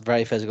fast,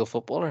 very physical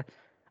footballer.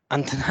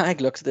 And Ten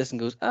Hag looks at this and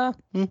goes, I'll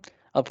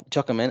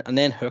chuck him in, and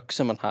then hooks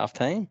him at half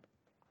time.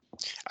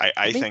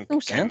 I think no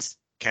sense.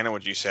 Kind of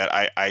what you said.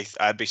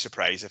 I'd be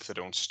surprised if they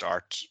don't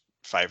start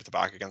 5 at the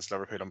back against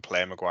Liverpool and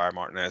play Maguire,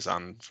 Martinez,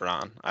 and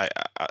Varane.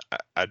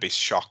 I'd be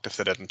shocked if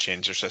they didn't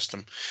change their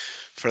system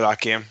for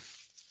that game.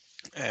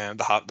 They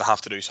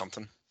have to do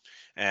something.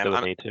 They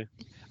would need to.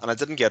 And I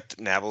didn't get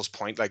Neville's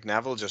point. Like,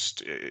 Neville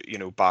just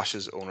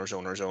bashes owners,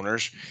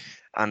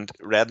 and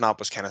Redknapp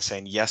was kind of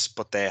saying yes,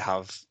 but they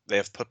have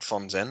put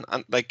funds in,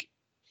 and like,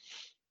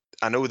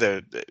 I know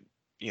the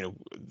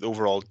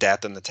overall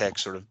debt and the take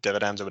sort of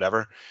dividends or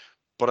whatever,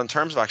 but in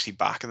terms of actually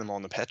backing them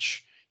on the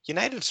pitch,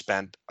 United have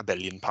spent £1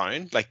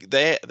 billion. Like,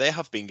 they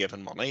have been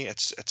given money.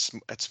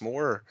 It's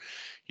more,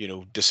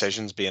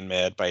 decisions being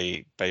made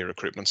by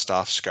recruitment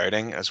staff,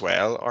 scouting as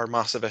well are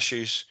massive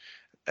issues.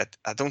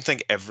 I don't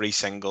think every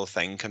single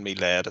thing can be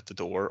laid at the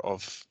door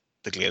of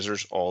the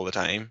Glazers all the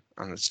time,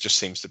 and it just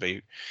seems to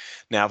be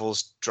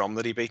Neville's drum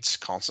that he beats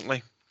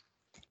constantly.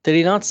 Did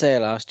he not say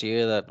last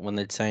year that when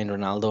they'd signed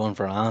Ronaldo and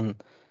Varane,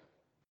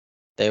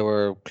 they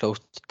were close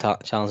to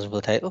challenging for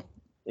the title?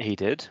 He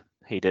did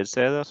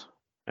say that.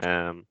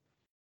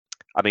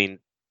 I mean,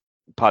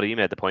 Paddy, you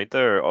made the point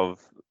there of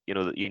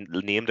that you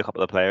named a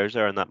couple of players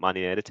there in that Man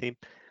United team,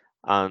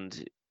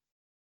 and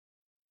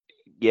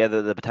yeah,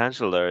 the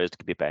potential there is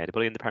to beat by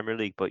anybody in the Premier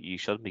League, but you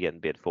shouldn't be getting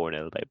beat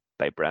 4-0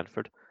 by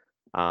Brentford.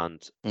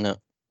 And no,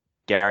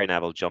 Gary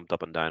Neville jumped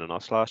up and down on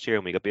us last year,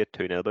 and we got beat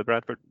 2-0 by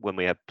Brentford when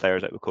we had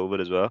players out with COVID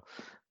as well.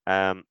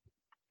 I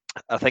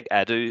think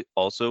Edu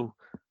also,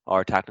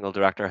 our technical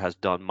director, has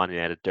done Man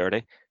United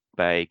dirty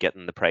by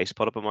getting the price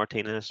put up on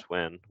Martinez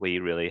when we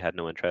really had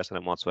no interest in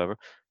him whatsoever.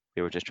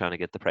 We were just trying to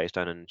get the price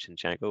down in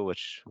Zinchenko,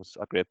 which was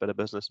a great bit of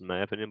business in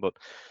my opinion. But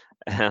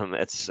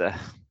it's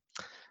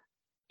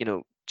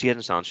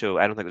Jadon Sancho,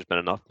 I don't think there's been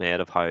enough made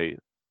of how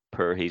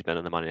poor he's been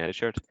in the Man United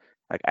shirt.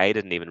 Like, I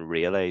didn't even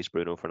realise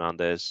Bruno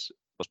Fernandes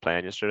was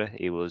playing yesterday.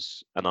 He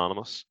was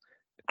anonymous.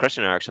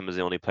 Christian Eriksen was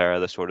the only player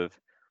that sort of,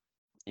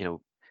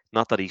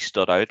 not that he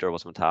stood out or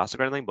was fantastic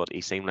or anything, but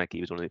he seemed like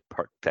he was only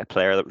the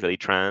player that was really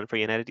trying for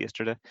United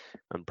yesterday.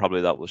 And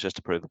probably that was just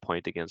to prove a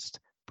point against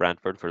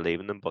Brentford for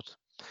leaving them. But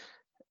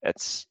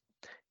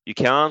you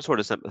can sort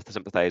of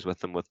sympathise with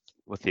them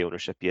with the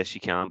ownership. Yes,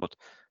 you can, but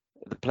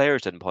the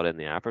players didn't put in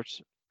the effort.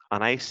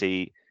 And I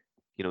see,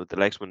 the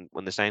likes when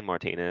they signed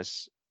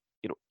Martinez,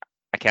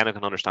 I kind of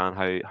can understand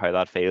how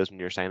that feels when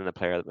you're signing a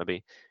player that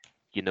maybe,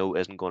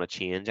 isn't going to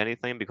change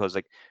anything, because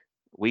like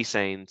we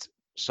signed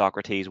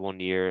Socrates 1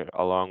 year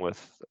along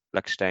with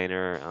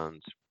Lichtsteiner,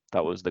 and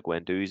that was the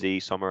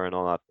Guendouzi summer and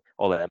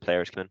all them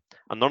players came in,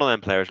 and none of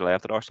them players are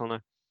left at Arsenal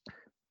now.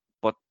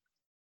 But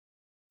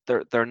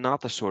they're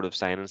not the sort of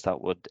signings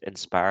that would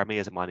inspire me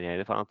as a Man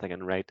United fan,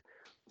 thinking, right,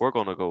 we're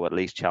going to go at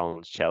least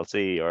challenge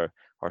Chelsea or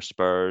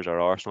Spurs or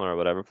Arsenal or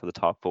whatever for the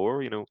top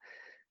 4.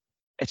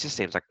 It just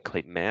seems like a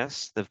complete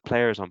mess. They've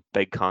players on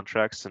big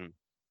contracts and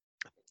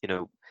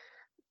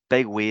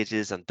big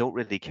wages and don't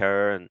really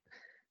care, and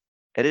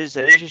it is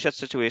a shit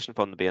situation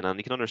for them to be in, and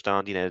you can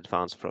understand United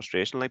fans'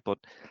 frustration. But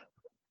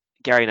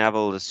Gary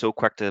Neville is so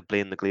quick to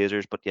blame the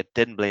Glazers, but yet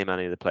didn't blame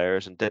any of the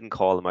players and didn't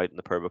call them out in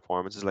the poor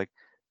performances.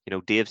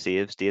 Dave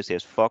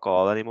saves fuck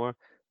all anymore.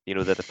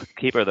 The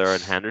keeper there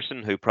in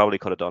Henderson, who probably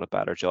could have done a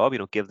better job,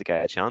 give the guy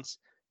a chance.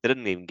 They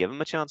didn't even give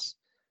him a chance.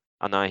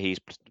 And now he's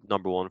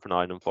number 1 for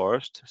Nottingham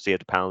Forest,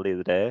 saved a penalty of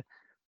the day.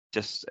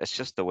 It's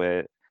just the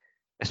way,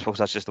 I suppose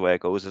that's just the way it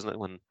goes, isn't it?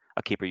 When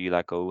a keeper you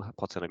let go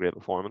puts in a great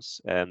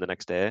performance the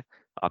next day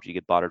after you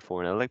get battered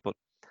 4-0. But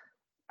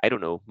I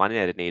don't know. Man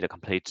United need a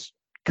complete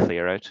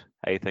clear out.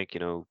 I think,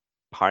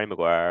 Harry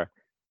Maguire,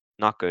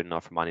 not good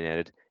enough for Man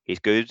United. He's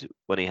good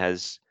when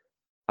he's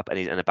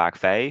in a back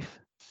 5,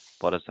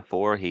 but as a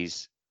 4, he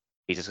just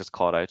gets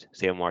caught out.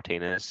 Same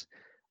Martinez.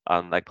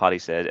 And like Paddy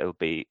said, it would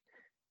be,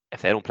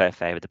 if they don't play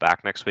 5 at the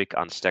back next week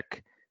and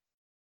stick,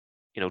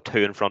 2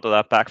 in front of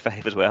that back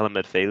 5 as well in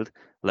midfield,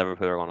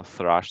 Liverpool are going to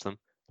thrash them.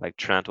 Like,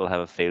 Trent will have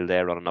a field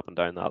day running up and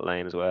down that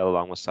line as well,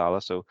 along with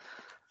Salah. So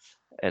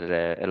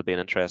it'll be an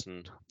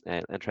interesting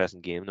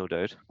game, no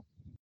doubt.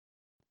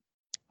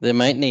 They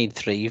might need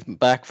 3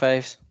 back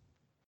 5s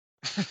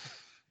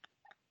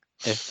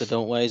if they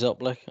don't wise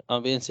up. Like,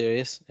 I'm being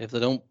serious. If they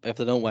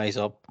don't wise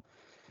up,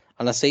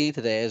 and I see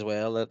today as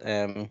well that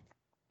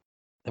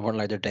they weren't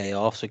allowed their day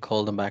off, so they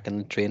called them back in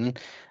the training.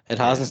 It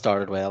hasn't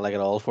started well, like, at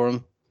all for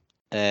them.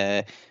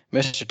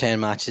 Mr. 10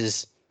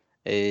 matches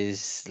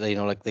is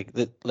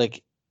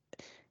like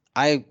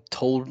I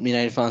told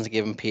United fans to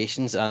give him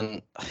patience,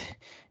 and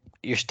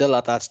you're still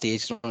at that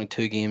stage. It's only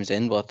 2 games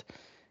in, but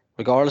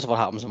regardless of what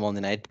happens on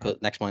Monday night,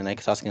 next Monday night,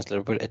 because that's against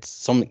Liverpool,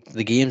 it's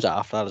the games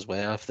after that as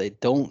well. If they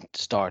don't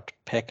start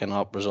picking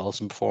up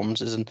results and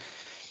performances, and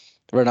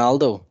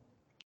Ronaldo,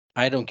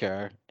 I don't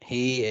care.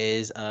 He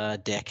is a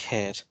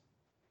dickhead.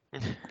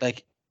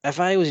 Like, if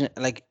I was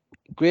like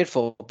great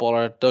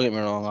footballer, don't get me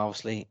wrong,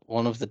 obviously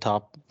one of the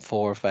top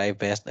 4 or 5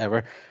 best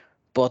ever,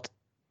 but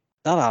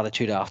that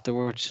attitude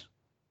afterwards,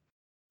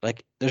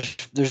 like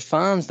there's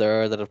fans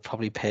there that have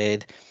probably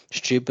paid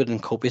stupid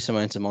and copious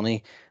amounts of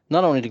money,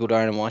 not only to go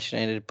down and watch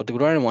United, but to go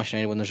down and watch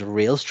United when there's a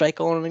real strike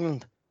on in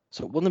England.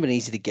 So it wouldn't have been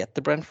easy to get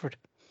to Brentford.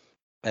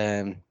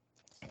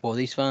 For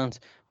these fans,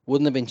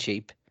 wouldn't have been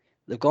cheap.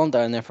 They've gone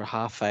down there for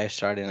 5:30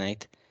 Saturday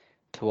night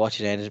to watch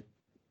United.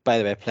 By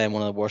the way, playing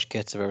one of the worst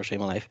kits I've ever seen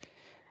in my life.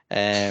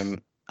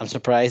 I'm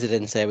surprised they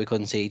didn't say we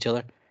couldn't see each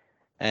other.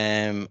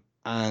 And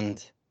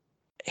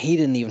he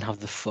didn't even have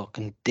the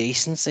fucking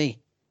decency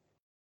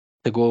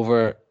to go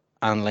over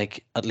and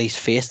like at least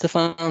face the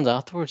fans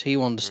afterwards. He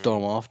wanted to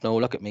storm off. No,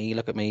 look at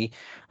me,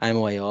 I'm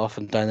way off,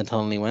 and down the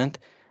tunnel he went.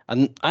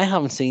 And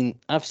I've seen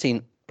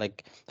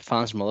like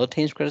fans from other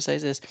teams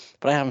criticize this,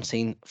 but I haven't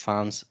seen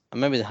fans,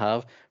 and maybe they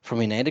have,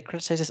 from United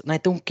criticize this, and I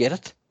don't get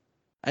it.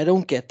 I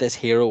don't get this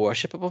hero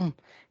worship of him.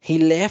 He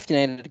left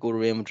United to go to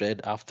Real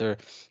Madrid after a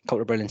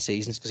couple of brilliant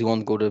seasons because he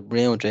wanted to go to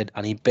Real Madrid,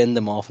 and he binned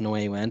them off in the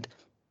way he went.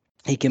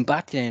 He came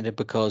back to United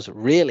because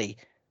really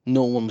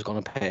no one was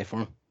going to pay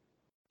for him.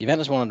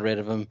 Juventus wanted rid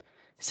of him.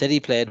 City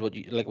played what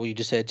you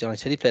just said, Johnny.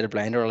 City played a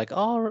blinder, like,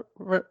 oh,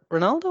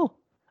 Ronaldo.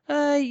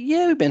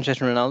 Yeah, we'd be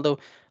interested in Ronaldo.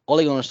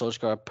 Ole Gunnar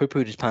Solskjaer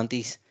poo-pooed his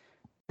panties,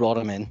 brought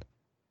him in,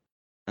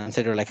 and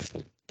said, "They're like,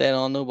 dead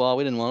on, no ball.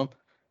 We didn't want him."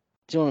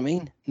 Do you know what I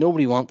mean?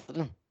 Nobody wanted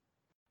him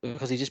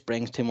because he just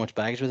brings too much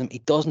baggage with him. He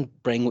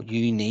doesn't bring what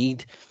you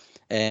need,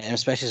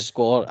 especially as a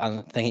squad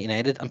and thing at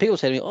United. And people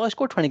say to me, "Oh, I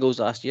scored 20 goals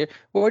last year.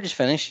 Where'd you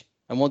finish?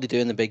 And what did you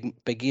do in the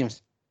big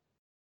games?"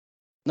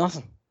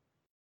 Nothing.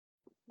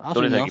 The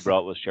only thing he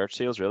brought was shirt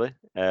sales, really.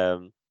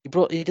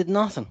 He did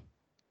nothing.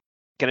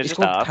 Can I He just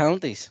scored ask?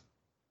 penalties.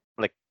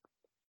 Like,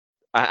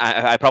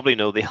 I probably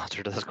know the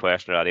answer to this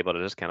question already, but I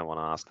just kind of want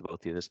to ask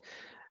both of you this.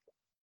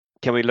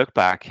 Can we look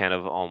back kind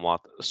of on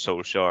what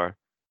Solskjaer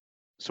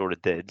sort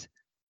of did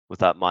with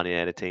that Man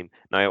United team?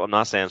 Now, I'm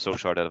not saying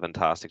Solskjaer did a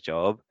fantastic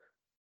job,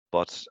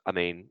 but I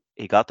mean,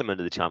 he got them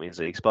into the Champions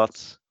League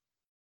spots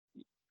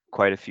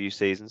quite a few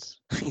seasons.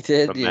 He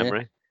did, from yeah.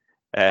 memory.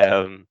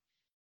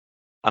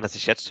 And it's a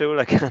shit show.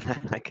 Like,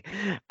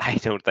 I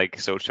don't think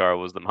Solskjaer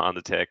was the man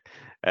to take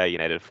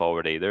United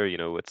forward either. You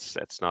know,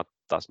 that's not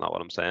what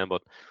I'm saying.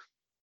 But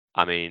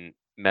I mean,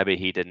 maybe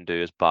he didn't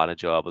do as bad a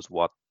job as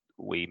what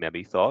we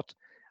maybe thought.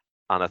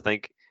 And I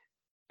think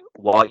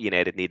what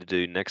United need to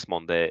do next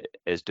Monday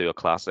is do a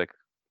classic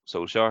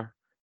Solskjaer,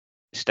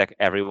 stick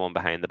everyone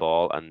behind the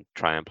ball and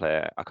try and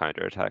play a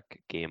counter-attack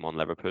game on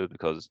Liverpool,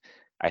 because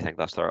I think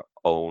that's their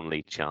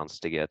only chance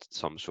to get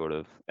some sort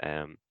of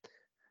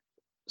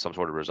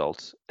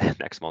results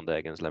next Monday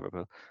against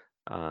Liverpool.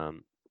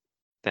 Then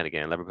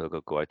again, Liverpool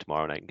could go out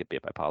tomorrow night and get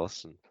beat by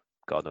Palace, and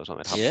God knows what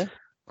might happen. Yeah,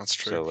 That's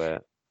true. So,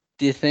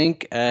 do you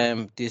think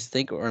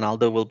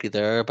Ronaldo will be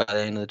there by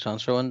the end of the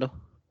transfer window?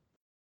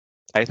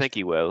 I think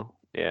he will.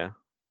 Yeah.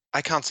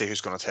 I can't see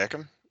who's going to take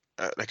him.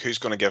 Like, who's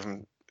going to give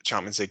him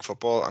Champions League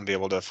football and be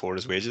able to afford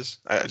his wages?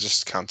 I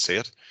just can't see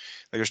it.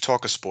 Like, there's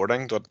talk of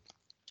Sporting, but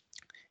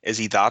is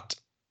he that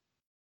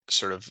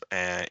sort of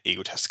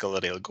egotistical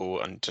that he'll go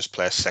and just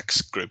play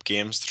 6 group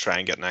games to try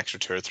and get an extra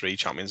 2 or 3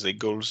 Champions League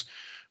goals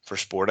for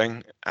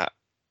Sporting?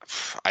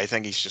 I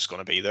think he's just going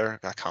to be there.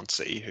 I can't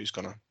see who's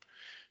going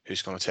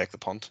to take the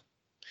punt.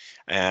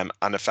 And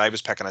if I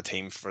was picking a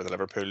team for the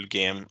Liverpool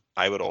game,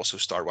 I would also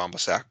start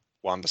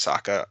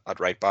Wan-Bissaka at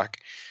right back,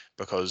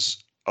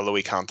 because although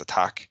he can't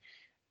attack,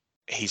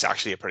 he's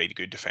actually a pretty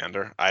good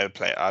defender. I'd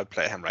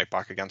play him right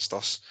back against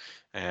us,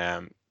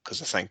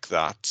 because I think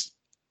that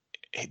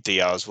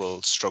Diaz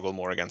will struggle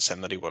more against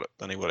him than he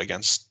would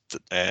against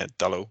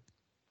Dalot.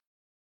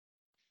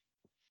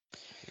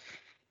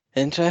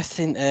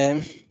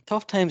 Interesting.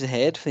 Tough times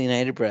ahead for the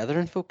United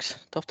brethren, folks.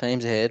 Tough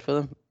times ahead for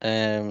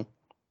them.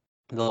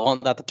 They'll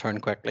want that to turn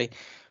quickly,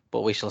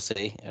 but we shall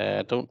see.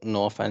 I don't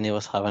know if any of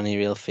us have any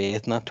real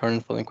faith in that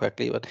turning fully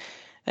quickly. But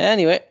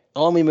anyway,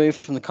 on we move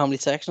from the comedy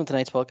section of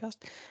tonight's podcast.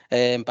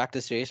 Back to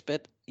the serious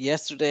bit.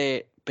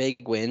 Yesterday,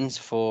 big wins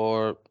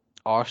for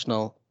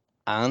Arsenal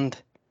and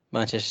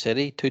Manchester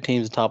City, 2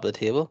 teams at the top of the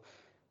table.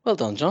 Well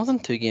done, Jonathan.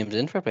 2 games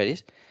in for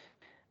Petties.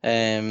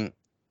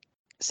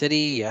 City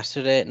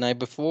yesterday. Now,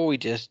 before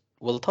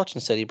we'll touch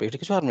on City briefly,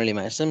 because we hadn't really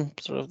mentioned them.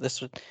 Sort of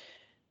this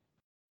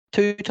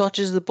 2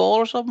 touches of the ball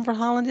or something for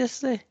Haaland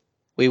yesterday.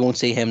 We won't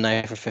see him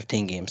now for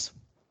 15 games.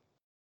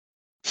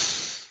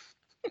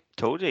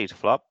 Told you he's a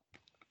flop.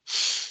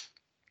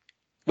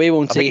 We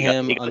won't see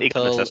him he got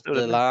until assisted,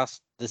 didn't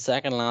the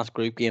second last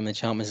group game in the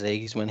Champions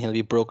League is when he'll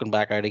be broken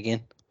back out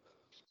again.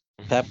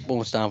 Pep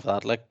won't stand for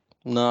that. Like,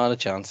 not a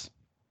chance.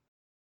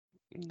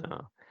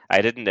 No,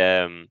 I didn't.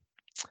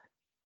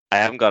 I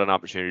haven't got an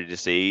opportunity to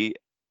see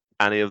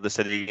any of the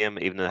City game,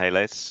 even the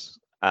highlights.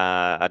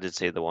 I did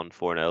see the one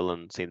 4-0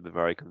 and seemed to be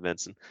very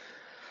convincing.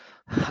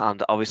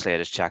 And obviously, I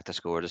just checked the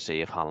score to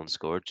see if Haaland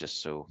scored,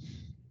 just so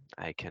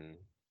I can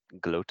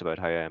gloat about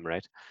how I am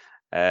right.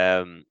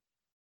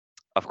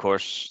 Of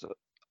course,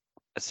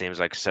 it seems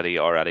like City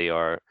already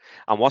are.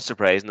 And what's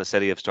surprising, the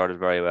City have started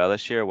very well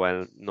this year,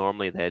 when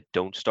normally they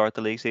don't start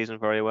the league season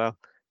very well.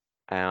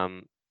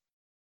 Um,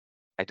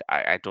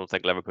 I don't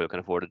think Liverpool can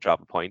afford to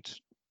drop a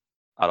point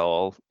at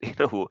all.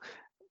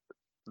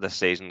 This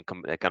season,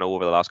 kind of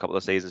over the last couple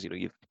of seasons,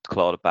 you've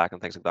clawed it back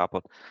and things like that.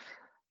 But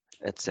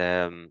it's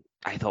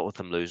I thought with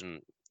them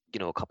losing,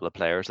 a couple of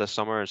players this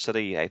summer in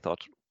City, I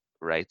thought,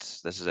 right,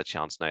 this is a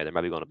chance now. They're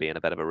maybe going to be in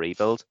a bit of a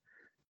rebuild,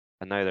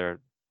 and now they're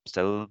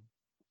still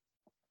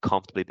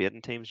comfortably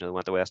beating teams. They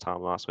went to West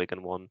Ham last week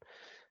and won,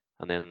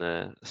 and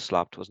then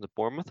slapped. Wasn't it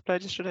Bournemouth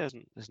played yesterday?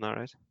 Isn't that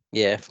right?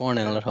 Yeah,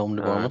 4-0 at home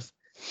to Bournemouth.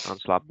 And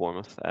slapped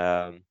Bournemouth.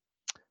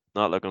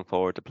 Not looking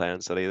forward to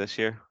playing City this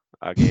year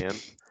again.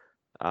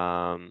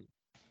 I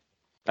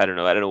don't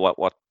know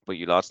what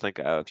you lads think.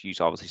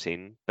 You've obviously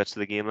seen bits of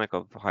the game, like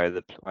of how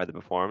they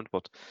performed,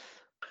 but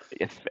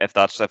if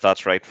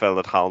that's right, Phil,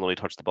 that Haaland only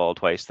touched the ball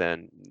twice,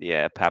 then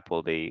yeah, Pep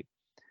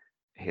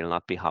he'll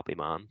not be happy,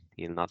 man.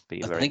 He'll not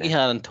be I very think he nice.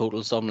 had in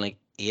total something like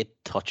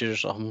 8 touches or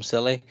something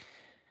silly.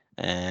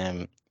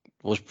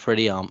 Was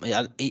pretty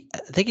I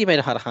think he might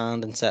have had a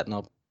hand in setting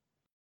up.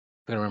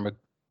 I can remember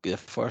the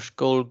first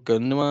goal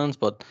Gundogan's,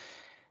 but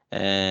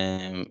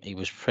he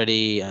was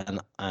pretty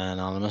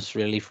anonymous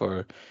really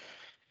for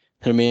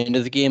the remainder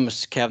of the game.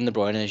 Was Kevin De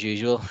Bruyne as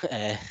usual,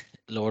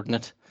 lording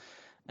it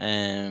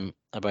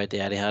about the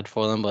Etihad had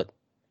for them. But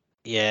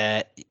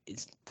yeah,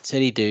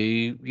 City do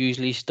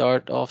usually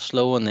start off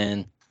slow and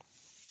then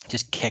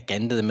just kick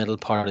into the middle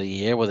part of the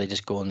year where they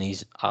just go on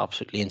these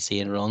absolutely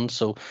insane runs.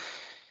 So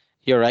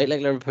you're right, like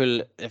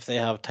Liverpool, if they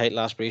have title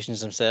aspirations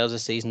themselves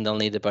this season, they'll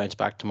need to bounce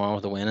back tomorrow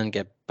with a win and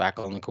get back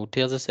on the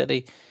coattails of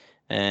City.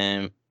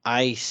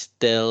 I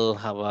still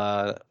have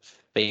a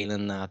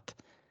feeling that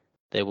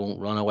they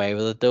won't run away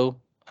with it though.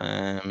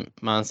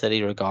 Man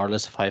City,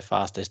 regardless of how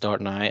fast they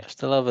start now, I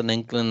still have an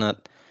inkling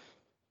that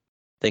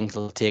things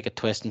will take a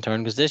twist and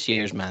turn because this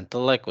year's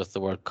mental, like with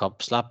the World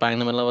Cup slap bang in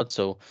the middle of it.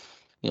 So,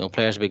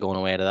 players will be going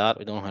away to that.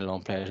 We don't know how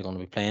long players are going to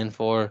be playing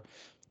for,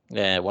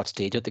 what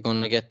stage are they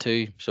going to get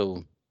to.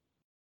 So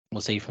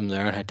we'll see from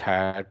there how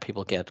tired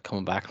people get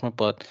coming back from it.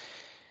 But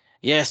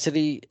yeah,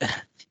 City,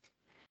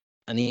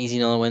 an easy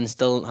another win.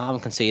 Still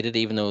haven't conceded,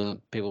 even though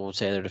people would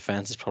say their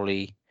defense is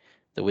probably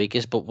the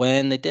weakest. But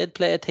when they did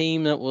play a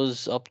team that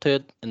was up to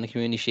it in the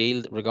Community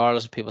Shield,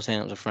 regardless of people saying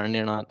it was a friendly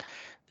or not,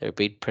 they were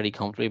beat pretty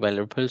comfortably by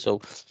Liverpool.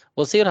 So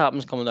we'll see what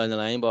happens coming down the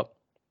line. But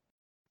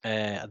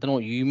I don't know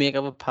what you make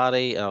of it,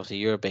 Paddy. Obviously,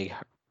 you're a big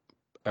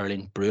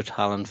Erling Brute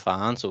Haaland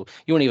fan, so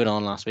you weren't even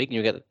on last week,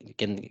 and you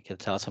can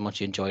tell us how much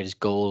you enjoyed his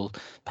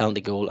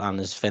penalty goal, and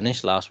his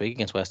finish last week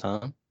against West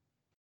Ham.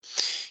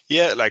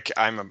 Yeah, like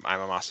I'm a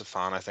massive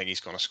fan. I think he's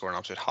going to score an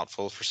absolute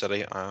hatful for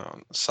City.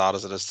 Sad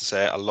as it is to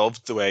say, I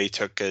loved the way he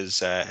took his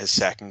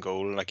second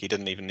goal. Like he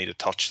didn't even need to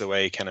touch the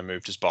way he kind of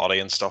moved his body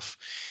and stuff.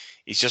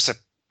 He's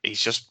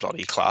just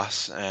bloody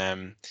class.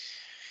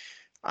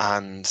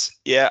 And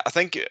yeah, I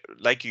think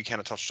like you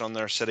kind of touched on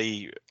there,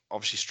 City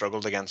obviously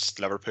struggled against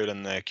Liverpool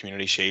in the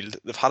Community Shield.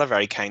 They've had a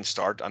very kind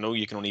start. I know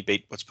you can only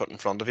beat what's put in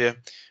front of you,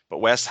 but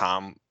West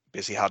Ham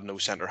basically had no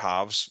centre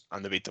halves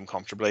and they beat them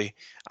comfortably.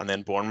 And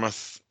then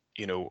Bournemouth,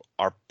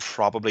 are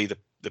probably the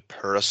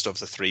poorest of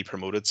the 3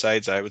 promoted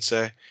sides, I would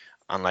say.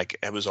 And like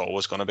it was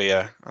always going to be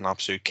an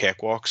absolute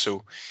cakewalk.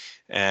 So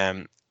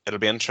it'll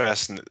be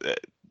interesting.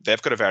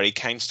 They've got a very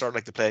kind start.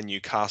 Like they play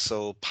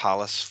Newcastle,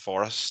 Palace,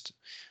 Forest,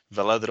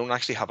 Villa. They don't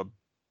actually have a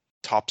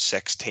top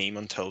 6 team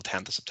until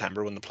 10th of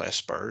September when they play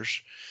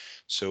Spurs.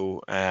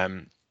 So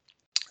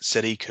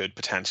City could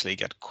potentially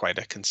get quite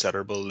a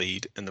considerable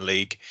lead in the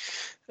league.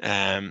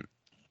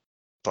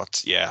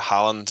 But yeah,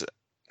 Haaland,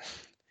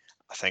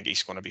 I think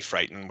he's going to be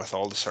frightening with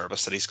all the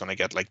service that he's going to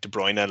get. Like De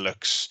Bruyne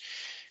looks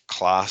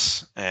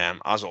class,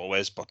 as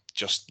always, but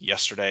just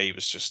yesterday he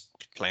was just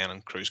playing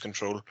in cruise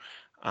control.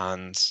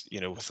 And,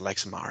 with the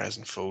likes of Mahrez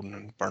and Foden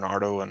and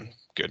Bernardo, and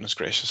goodness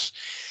gracious,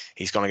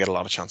 he's going to get a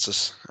lot of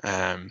chances.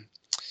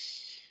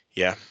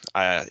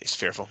 He's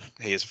fearful.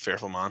 He is a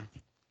fearful man.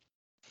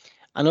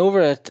 And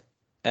over at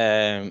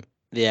the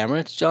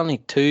Emirates, Johnny,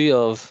 2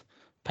 of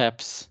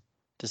Pep's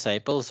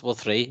disciples, well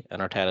 3,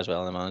 and Arteta as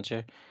well, the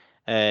manager,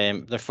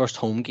 their first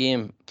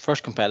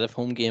competitive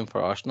home game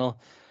for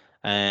Arsenal,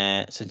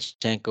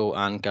 Zinchenko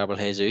and Gabriel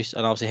Jesus,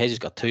 and obviously Jesus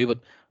got 2, but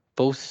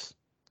both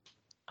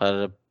had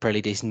a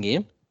pretty decent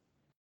game.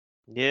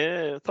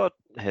 Yeah, I thought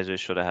Jesus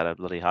should have had a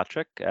bloody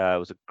hat-trick. It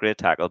was a great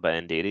tackle by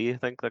Ndidi, I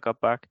think, that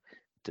got back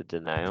to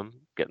deny him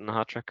getting a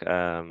hat-trick.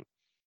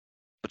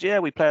 But yeah,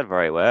 we played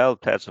very well,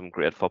 played some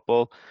great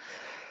football.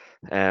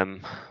 I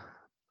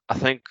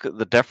think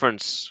the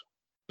difference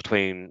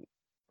between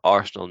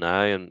Arsenal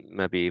now and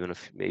maybe even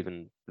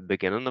the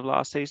beginning of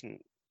last season,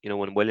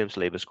 when William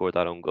Saliba scored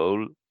that own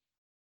goal,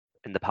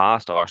 in the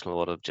past, Arsenal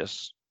would have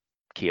just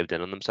caved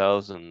in on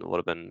themselves, and would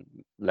have been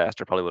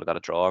Leicester probably would have got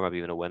a draw or maybe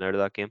even a winner out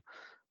of that game.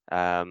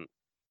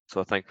 So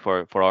I think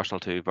for Arsenal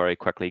to very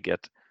quickly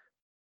get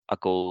a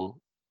goal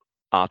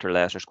after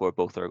Leicester scored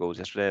both their goals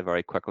yesterday,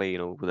 very quickly,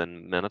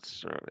 within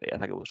minutes, or I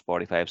think it was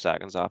 45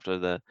 seconds after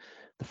the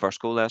first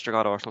goal Leicester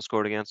got, Arsenal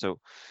scored again. So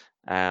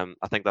I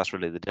think that's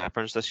really the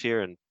difference this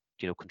year, and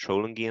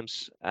controlling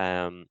games.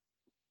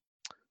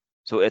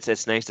 So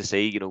it's nice to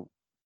see.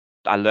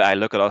 I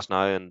look at us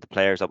now and the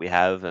players that we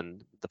have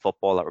and the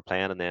football that we're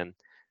playing, and then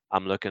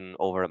I'm looking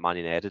over at Man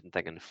United and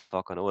thinking,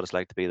 fuck, I know what it's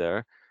like to be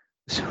there.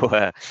 So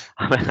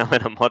I'm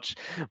in a much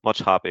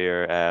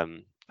happier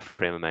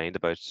frame of mind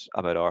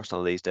about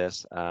Arsenal these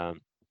days. I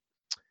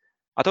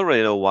don't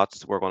really know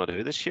what we're going to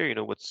do this year.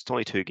 It's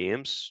only 2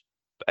 games.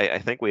 I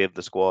think we have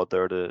the squad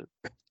there to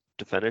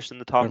finish in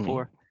the top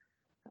 4.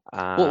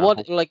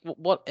 What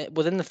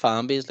within the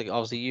fan base? Like,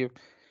 obviously, you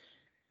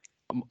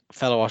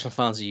fellow Arsenal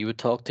fans, you would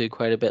talk to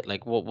quite a bit.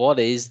 Like, what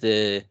is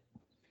the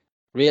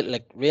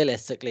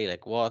realistically,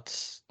 like,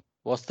 what's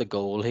the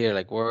goal here?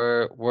 Like,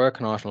 where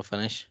can Arsenal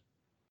finish?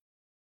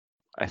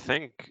 I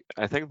think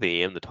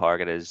the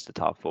target is the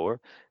top 4.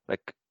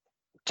 Like,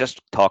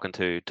 just talking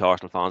to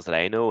Arsenal fans that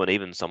I know, and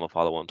even some I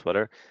follow on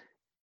Twitter,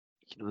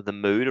 the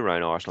mood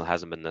around Arsenal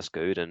hasn't been this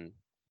good, and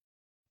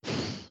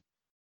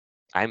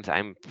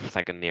I'm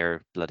thinking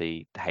near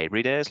bloody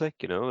Highbury days, like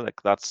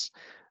that's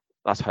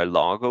how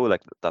long ago,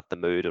 like, that the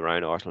mood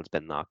around Arsenal's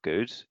been that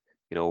good.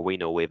 We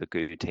know we have a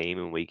good team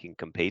and we can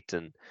compete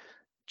and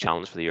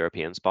challenge for the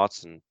European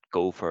spots and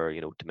go for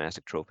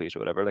domestic trophies or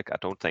whatever. Like, I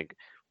don't think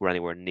we're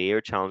anywhere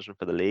near challenging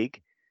for the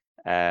league.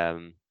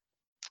 But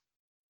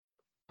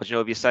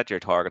if you set your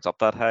targets up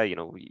that high,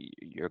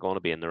 you're going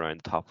to be in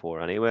around the top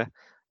 4 anyway.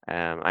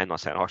 I'm not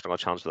saying Arsenal will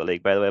challenge for the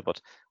league, by the way,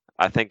 but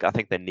I think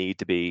they need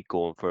to be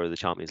going for the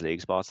Champions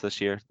League spots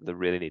this year. They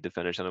really need to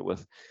finish in it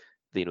with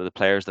the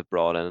players they've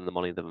brought in and the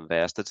money they've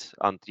invested,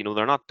 and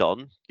they're not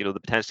done. They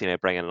potentially may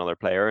bring in another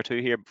player or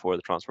 2 here before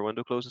the transfer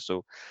window closes.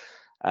 So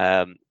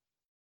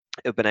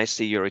it'd be nice to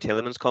see Yuri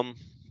Tielemans come.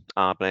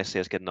 It'd be nice to see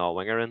us get an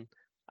all-winger in.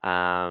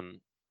 But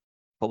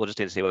we'll just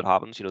need to see what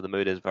happens. The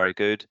mood is very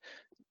good.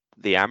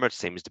 The Emirates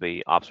seems to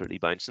be absolutely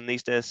bouncing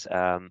these days.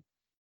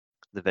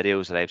 The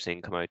videos that I've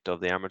seen come out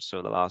of the Emirates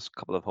so the last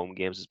couple of home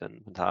games has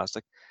been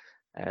fantastic.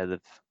 The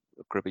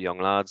group of young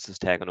lads has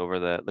taken over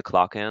the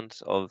clock end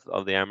of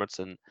the Emirates,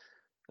 and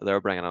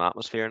they're bringing an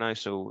atmosphere now.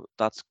 So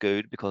that's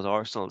good, because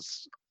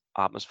Arsenal's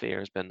atmosphere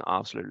has been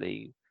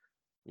absolutely,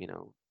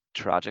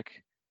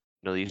 tragic.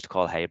 They used to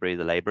call Highbury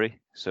the library.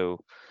 So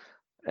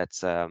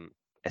it's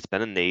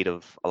been in need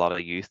of a lot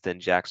of youth to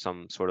inject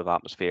some sort of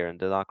atmosphere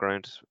into that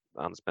ground,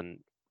 and it's been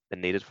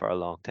needed for a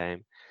long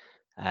time.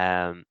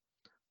 I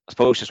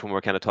suppose just when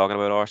we're kind of talking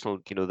about Arsenal,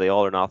 the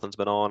All or Nothing's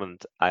been on,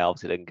 and I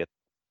obviously didn't get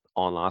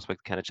on last week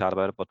to kind of chat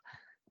about it, but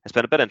it's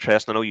been a bit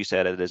interesting. I know you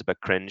said it is a bit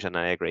cringe, and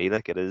I agree.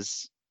 Like, it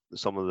is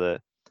some of the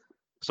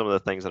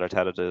things that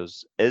Arteta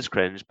does is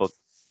cringe, but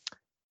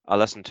I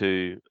listened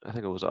to, I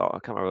think it was, I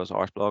can't remember, it was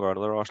Arseblog or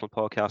another Arsenal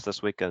podcast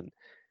this week, and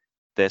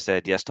they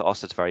said, yes, to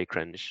us it's very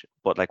cringe,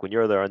 but like when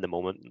you're there in the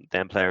moment,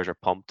 them players are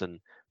pumped and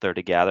they're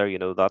together,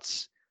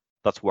 that's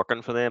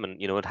working for them, and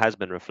it has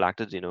been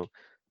reflected,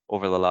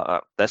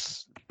 over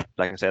this,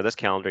 like I said, this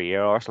calendar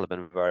year, Arsenal have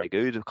been very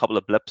good. A couple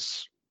of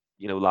blips,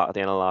 at the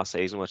end of last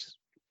season, which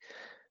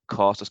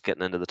cost us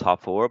getting into the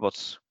top 4,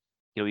 but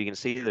you can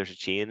see there's a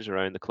change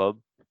around the club.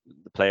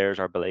 The players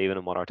are believing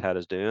in what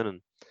Arteta's doing,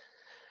 and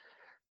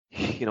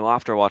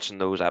after watching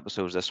those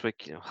episodes this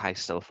week, I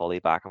still fully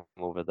back him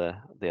over the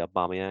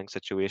Aubameyang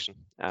situation.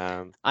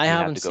 I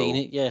haven't seen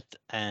it yet.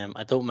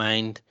 I don't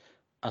mind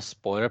a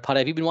spoiler. Pat,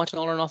 have you been watching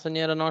All or Nothing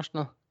yet on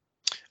Arsenal?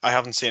 I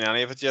haven't seen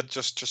any of it yet.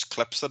 Just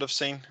clips that I've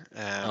seen.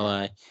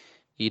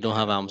 You don't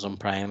have Amazon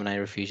Prime, and I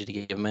refuse you to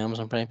give me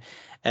Amazon Prime.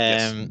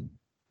 Yes.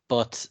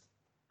 But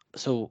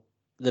so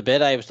the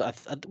bit was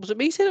it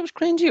me saying it was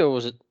cringy, or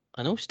was it?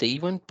 I know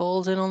Steve went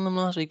balls in on them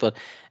last week, but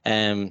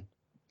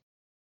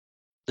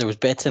there was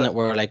bits in it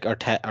where like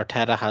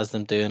Arteta has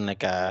them doing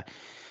like a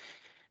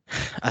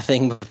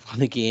thing before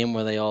the game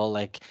where they all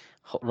like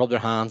rub their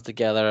hands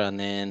together, and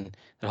then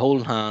they're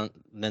holding hands,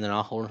 then they're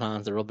not holding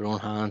hands, they rub their own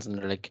hands, and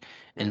they're like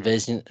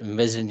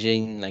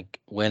envisaging like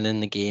winning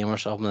the game or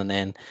something, and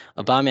then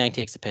Aubameyang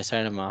takes the piss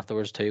out of him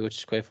afterwards too, which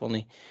is quite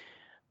funny.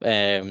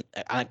 And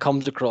it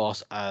comes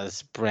across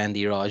as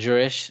Brendan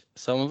Rodgers-ish,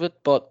 some of it,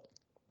 but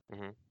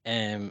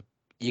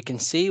you can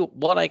see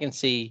what I can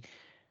see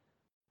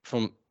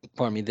from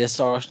this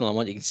Arsenal, and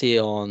what you can see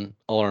on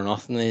All or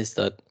Nothing is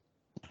that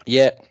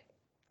it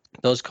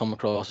does come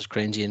across as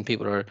cringy and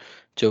people are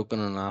joking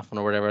and laughing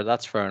or whatever.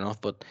 That's fair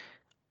enough, but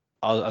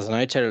as an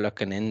outsider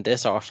looking in,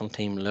 this Arsenal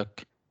team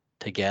look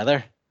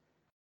together.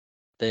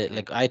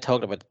 Like I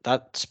talked about,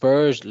 that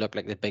Spurs look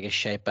like the biggest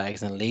shite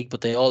bags in the league,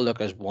 but they all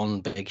look as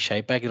one big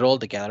shite bag. They're all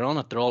together on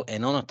it. They're all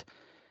in on it.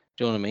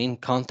 Do you know what I mean?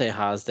 Conte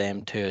has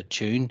them to a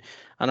tune,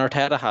 and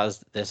Arteta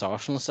has this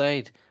Arsenal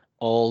side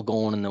all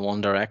going in the one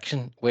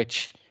direction,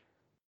 which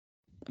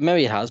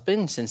maybe it has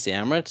been since the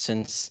Emirates,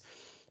 since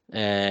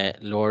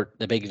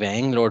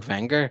Lord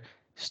Wenger,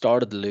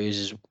 started to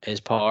lose his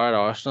power at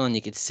Arsenal, and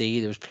you could see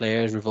there was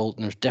players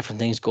revolting. There was different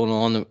things going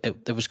on.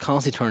 It was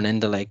constantly turning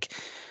into like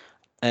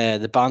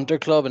the banter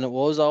club, and it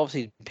was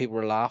obviously people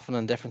were laughing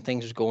and different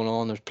things was going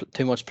on. There was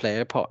too much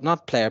player power,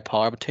 not player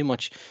power, but too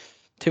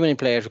many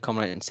players were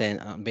coming out and saying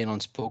and being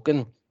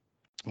unspoken.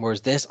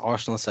 Whereas this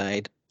Arsenal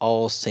side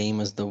all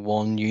seem as the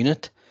one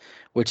unit,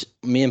 which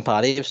me and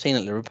Paddy have seen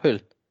at Liverpool.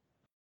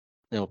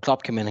 You know,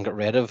 Klopp came in and got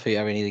rid of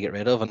whoever he needed to get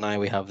rid of, and now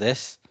we have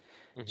this.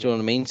 Do you know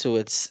what I mean? So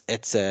it's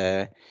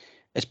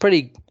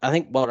pretty. I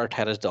think what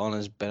Arteta's done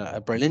has been a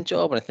brilliant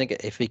job, and I think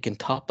if he can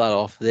top that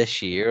off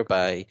this year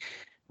by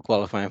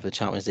qualifying for the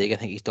Champions League, I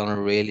think he's done a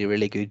really,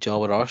 really good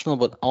job at Arsenal.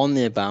 But on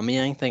the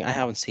Aubameyang thing, I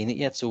haven't seen it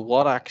yet. So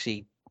what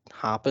actually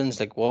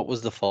happens? Like, what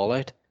was the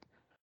fallout?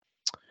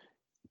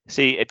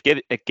 See,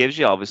 it gives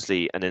you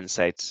obviously an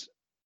insight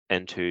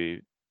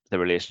into the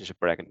relationship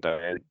breaking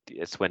down.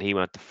 It's when he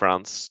went to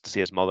France to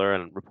see his mother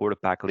and reported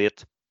back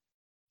late.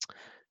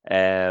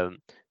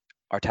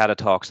 Arteta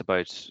talks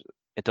about,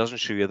 it doesn't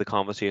show you the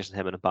conversation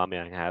him and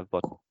Aubameyang have,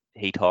 but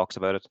he talks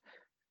about it.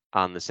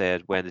 And they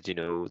said, when did you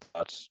know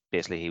that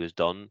basically he was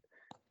done?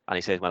 And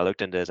he said, when I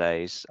looked into his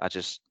eyes,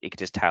 you could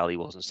just tell he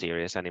wasn't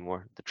serious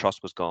anymore. The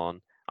trust was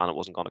gone and it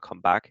wasn't going to come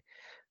back.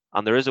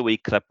 And there is a wee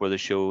clip where they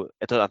show,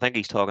 I think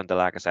he's talking to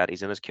Lacazette,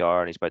 he's in his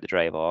car and he's about to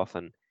drive off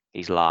and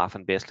he's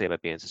laughing basically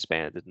about being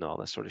suspended and all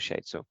this sort of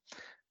shit. So,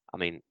 I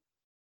mean,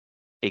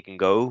 he can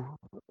go.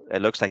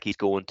 It looks like he's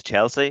going to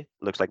Chelsea.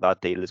 Looks like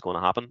that deal is going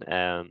to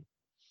happen.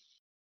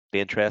 Be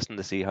interesting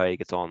to see how he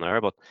gets on there.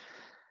 But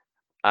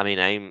I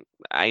mean,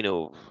 I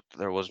know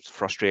there was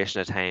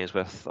frustration at times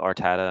with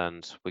Arteta,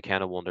 and we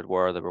kind of wondered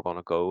where they were going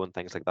to go and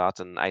things like that.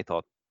 And I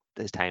thought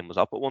his time was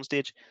up at one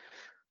stage.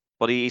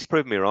 But he's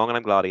proven me wrong, and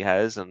I'm glad he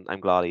has, and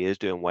I'm glad he is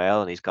doing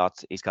well, and he's got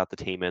the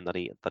team in that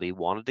he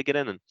wanted to get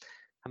in. And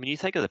I mean, you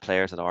think of the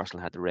players that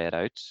Arsenal had to read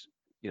out.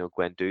 You know,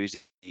 Guendouzi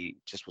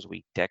just was a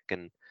wee dick,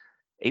 and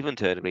even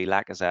to a degree,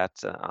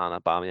 Lacazette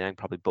and Aubameyang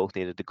probably both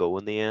needed to go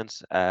in the end.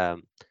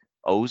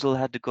 Ozil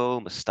had to go,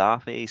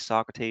 Mustafi,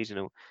 Socrates. You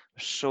know,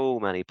 there's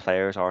so many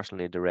players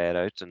Arsenal need to read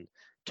out, and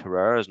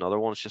Torreira is another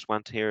one that's just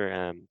went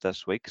here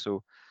this week.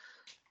 So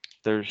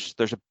there's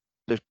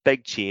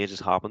big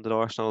changes happened at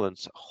Arsenal, and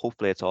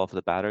hopefully it's all for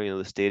the better. You know,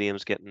 the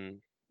stadium's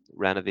getting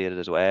renovated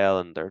as well,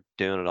 and they're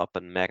doing it up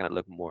and making it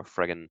look more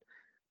friggin'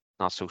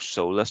 not so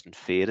soulless and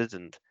faded.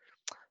 And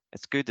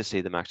it's good to see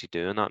them actually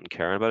doing that and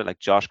caring about it. Like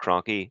Josh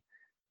Kroenke,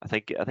 I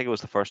think it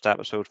was the first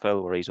episode,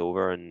 Phil, where he's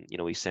over and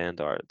he's saying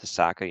to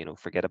Saka,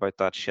 forget about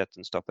that shit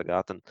and stuff like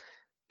that, and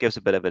gives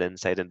a bit of an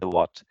insight into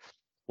what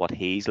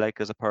he's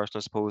like as a person, I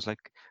suppose.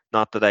 Like,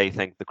 not that I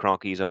think the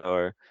Kroenkes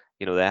are,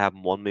 they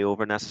haven't won me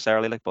over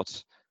necessarily, like,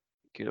 but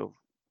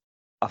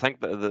I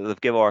think that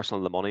they've given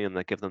Arsenal the money and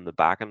they give them the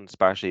backing,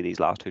 especially these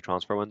last two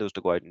transfer windows,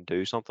 to go out and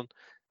do something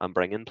and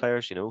bring in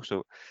players.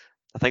 So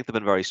I think they've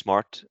been very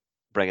smart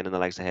bringing in the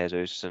likes of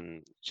Jesus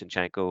and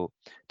Zinchenko.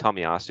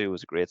 Tomiyasu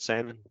was a great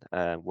signing.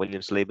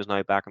 William Saliba is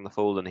now back in the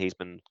fold, and he's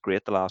been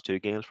great the last two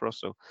games for us.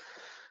 So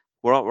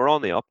we're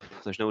on the up.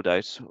 There's no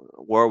doubt.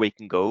 Where we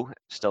can go,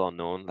 still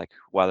unknown. Like,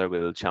 whether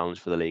we'll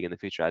challenge for the league in the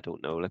future, I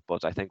don't know. Like,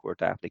 but I think we're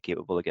definitely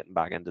capable of getting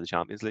back into the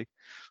Champions League.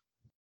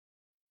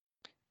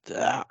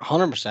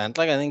 100%.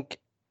 Like, I think,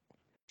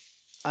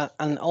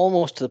 and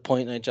almost to the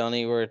point now,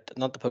 Johnny, where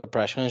not to put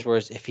pressure on us,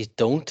 whereas if you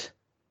don't,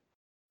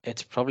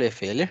 it's probably a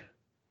failure.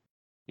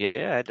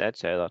 Yeah, I'd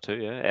say that too.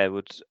 Yeah,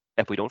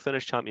 if we don't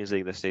finish Champions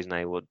League this season,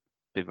 I would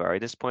be very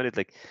disappointed.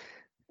 Like,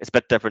 it's a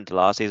bit different to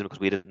last season because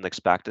we didn't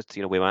expect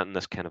it. We went in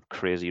this kind of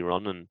crazy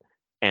run and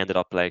ended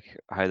up like,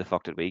 how the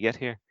fuck did we get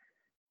here?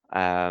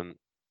 And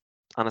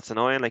it's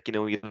annoying. Like,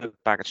 you look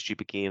back at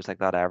stupid games like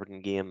that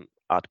Everton game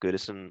at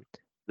Goodison,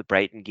 the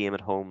Brighton game at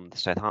home, the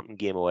Southampton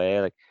game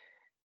away. Like,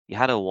 you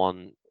had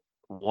one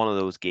of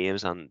those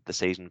games and the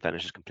season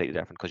finishes completely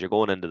different because you're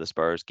going into the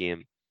Spurs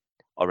game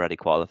already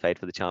qualified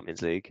for the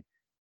Champions League.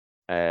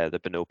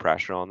 There'd been no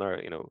pressure on there.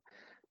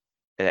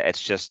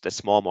 It's just the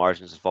small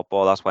margins of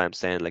football. That's why I'm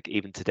saying, like,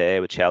 even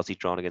today with Chelsea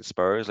drawn against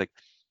Spurs, like,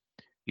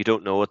 you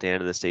don't know at the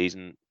end of the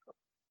season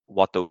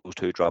what those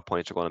two drop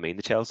points are going to mean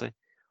to Chelsea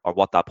or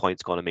what that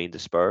point's going to mean to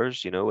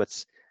Spurs.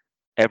 It's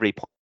every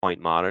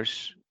point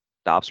matters.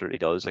 It absolutely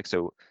does. Like,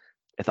 so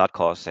if that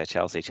costs a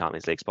Chelsea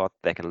Champions League spot,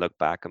 they can look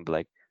back and be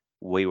like,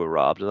 we were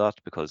robbed of that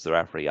because the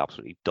referee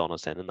absolutely done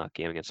us in that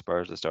game against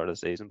Spurs at the start of the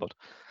season. But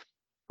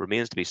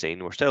remains to be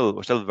seen. We're still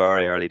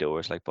very early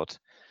doors, like, but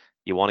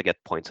you want to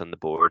get points on the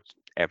board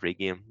every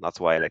game. That's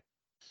why, like,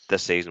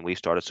 this season we've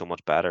started so much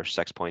better,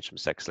 6 points from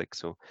 6, like,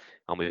 so,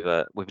 and we've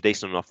a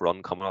decent enough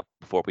run coming up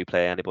before we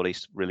play anybody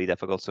really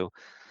difficult. So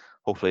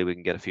hopefully we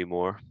can get a few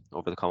more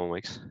over the coming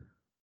weeks.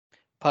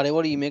 Paddy,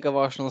 what do you make of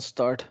Arsenal's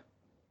start?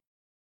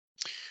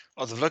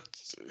 Oh, they've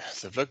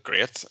looked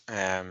great.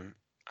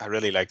 I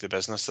really like the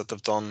business that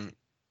they've done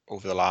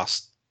over the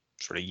last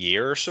sort of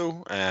year or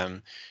so.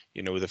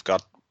 They've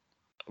got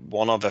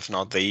one of, if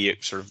not the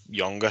sort of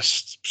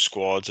youngest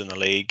squads in the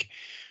league,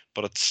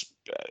 but it's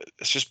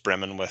just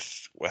brimming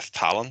with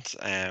talent.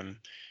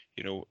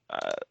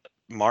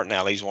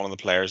 Martinelli's one of the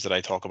players that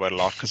I talk about a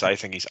lot because I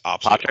think he's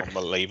absolutely Patrick,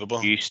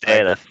 unbelievable. You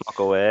stay the fuck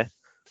away.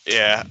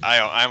 Yeah,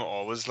 I'm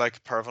always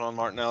like perfect on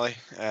Martinelli.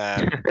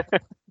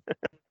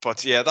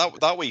 But yeah,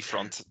 that wee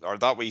front, or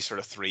that wee sort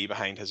of three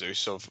behind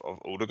Jesus of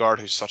Odegaard,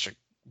 who's such a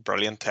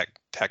brilliant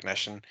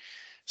technician,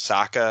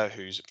 Saka,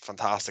 who's a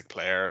fantastic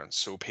player and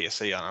so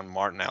pacey, and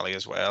Martinelli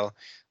as well.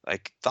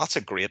 Like, that's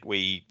a great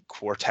wee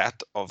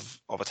quartet of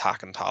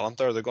attacking talent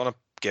there. They're going to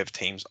give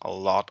teams a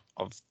lot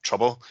of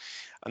trouble.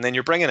 And then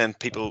you're bringing in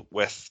people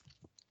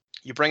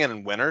you bring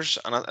in winners,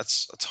 and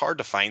it's hard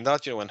to find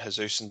that, when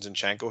Jesus and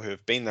Zinchenko, who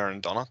have been there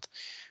and done it,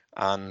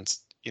 and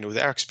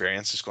their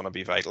experience is going to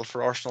be vital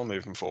for Arsenal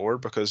moving forward,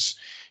 because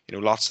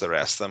lots of the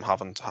rest of them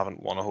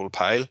haven't won a whole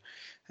pile.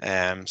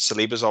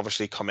 Saliba's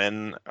obviously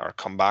come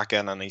back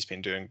in, and he's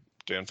been doing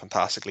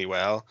fantastically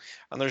well.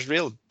 And there's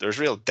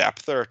real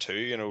depth there too.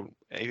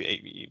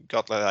 You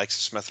got the likes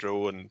of Smith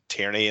Rowe and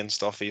Tierney and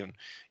stuff. Even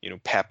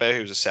Pepe,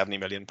 who's a £70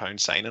 million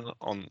signing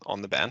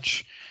on the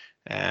bench.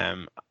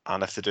 And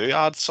if they do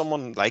add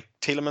someone like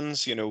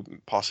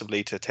Tielemans,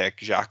 possibly to take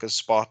Xhaka's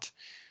spot,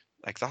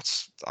 like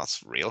that's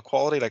real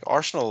quality. Like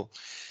Arsenal,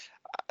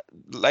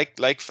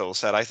 like Phil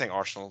said, I think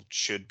Arsenal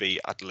should be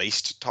at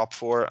least top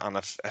four, and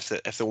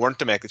if they weren't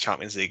to make the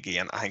Champions League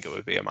again, I think it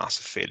would be a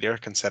massive failure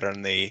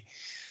considering the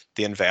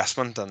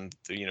investment, and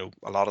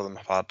a lot of them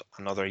have had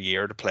another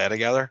year to play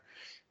together.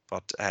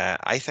 But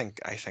I think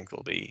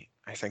they'll be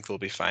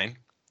fine.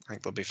 I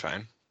think they'll be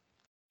fine.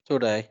 So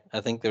do I. I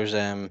think there's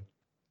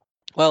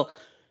well,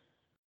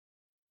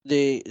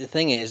 the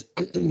thing is,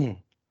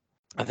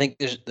 I think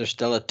there's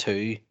still a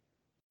two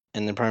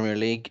in the Premier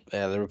League,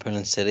 Liverpool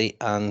and City,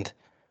 and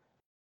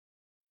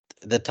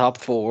the top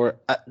four.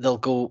 They'll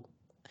go.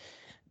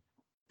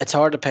 It's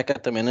hard to pick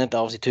at the minute.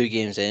 Obviously, 2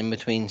 games in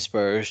between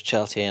Spurs,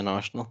 Chelsea, and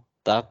Arsenal.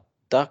 That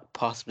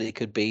possibly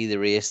could be the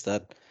race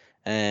that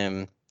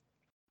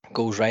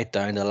goes right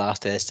down to the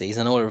last day of the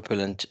season. I know Liverpool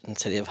and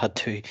City have had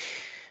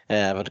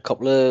but a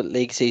couple of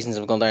league seasons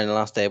have gone down the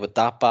last day, but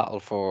that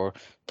battle for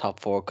top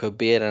 4 could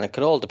be it, and it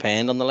could all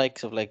depend on the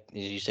likes of, like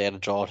as you said, a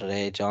draw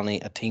today, Johnny,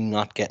 a team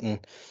not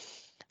getting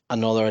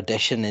another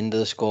addition into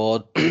the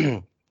squad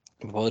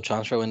before the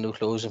transfer window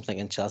closed. I'm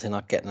thinking Chelsea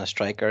not getting a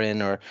striker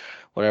in, or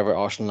whatever,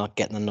 Arsenal not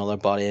getting another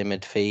body in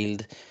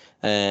midfield,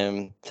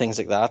 things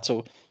like that.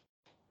 So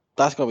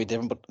that's going to be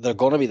different, but they're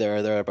going to be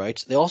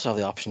thereabouts. They also have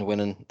the option of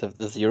winning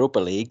the Europa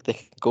League. They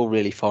could go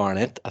really far in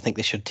it. I think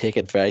they should take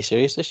it very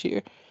serious this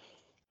year.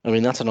 I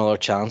mean, that's another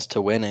chance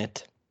to win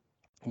it,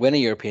 win a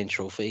European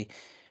trophy,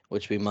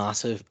 which would be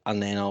massive,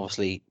 and then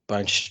obviously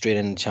bounce straight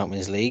into the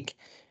Champions League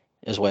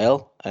as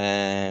well.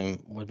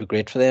 Would be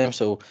great for them.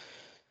 So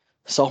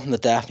something to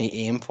definitely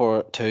aim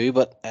for too.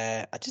 But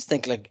I just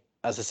think, like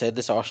as I said,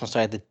 this Arsenal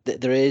side,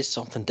 there is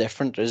something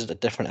different. There is a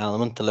different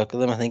element to look at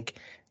them. I think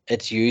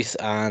it's youth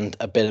and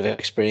a bit of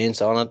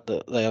experience on it.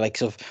 The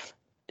likes of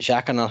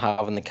Xhaka not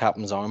having the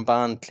captain's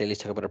armband clearly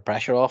took a bit of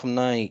pressure off him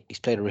now. He's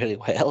played really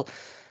well.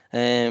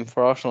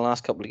 For Arsenal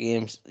last couple of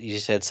games, you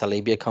said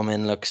Saliba come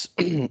in, looks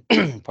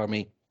pardon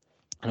me.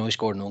 I know he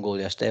scored no goal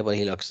yesterday, but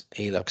he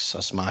looks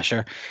a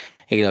smasher.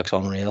 He looks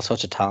unreal,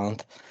 such a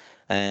talent.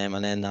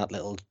 And then that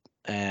little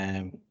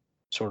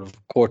sort of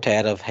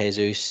quartet of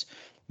Jesus,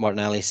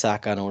 Martinelli,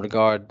 Saka, and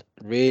Odegaard,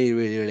 really,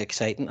 really, really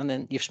exciting. And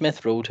then you've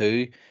Smith Rowe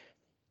too,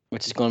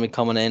 which is going to be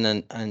coming in,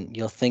 and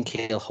you'll think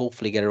he'll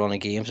hopefully get a run of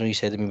games. And you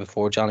said to me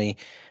before, Johnny,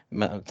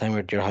 time we were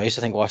at your house,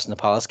 I think watching the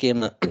Palace game,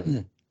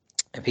 that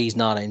if he's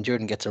not injured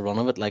and gets a run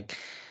of it, like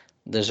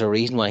there's a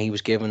reason why he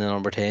was given the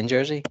number 10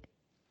 jersey,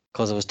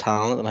 because of his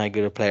talent and how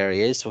good a player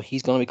he is. So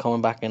he's going to be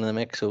coming back into the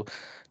mix. So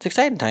it's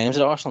exciting times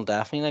at Arsenal,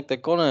 definitely. Like they're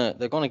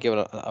gonna give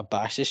it a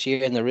bash this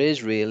year, and there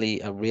is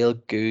really a real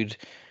good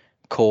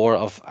core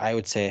of, I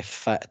would say,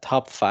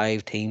 top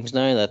 5 teams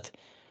now that,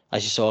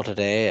 as you saw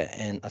today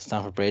at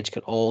Stamford Bridge,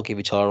 could all give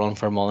each other a run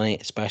for money,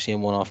 especially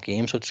in one-off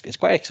games. So it's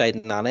quite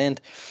exciting that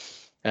end.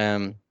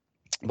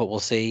 But we'll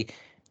see.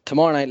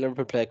 Tomorrow night,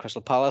 Liverpool play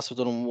Crystal Palace. We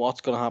don't know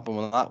what's going to happen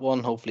with that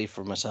one. Hopefully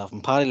for myself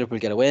and Paddy, Liverpool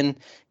get a win,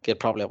 get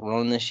probably up and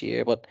running this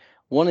year. But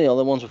one of the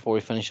other ones before we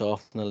finish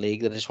off in the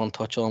league that I just want to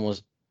touch on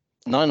was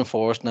Nottingham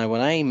Forest. Now, when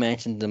I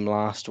mentioned them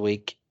last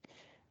week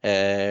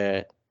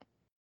in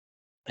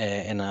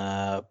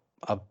a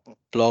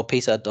blog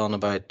piece I'd done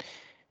about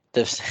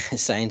they've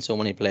signed so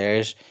many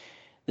players,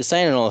 they're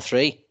signing all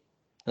 3.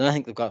 And I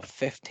think they've got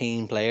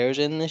 15 players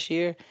in this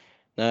year.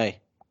 Now,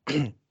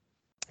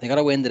 they got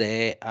a win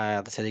today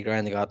at the City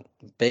Ground. They got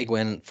a big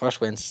win,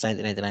 first win since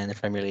 1999 in the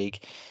Premier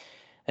League.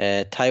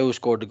 Taiwo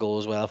scored the goal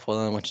as well for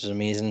them, which is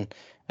amazing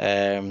for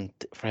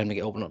him to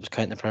get open up his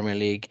count in the Premier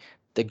League.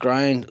 The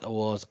ground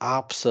was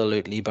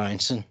absolutely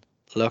bouncing,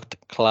 looked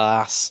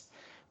class.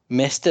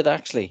 Missed it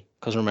actually,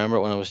 because remember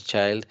when I was a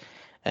child.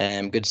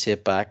 Good to see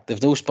it back.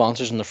 They've no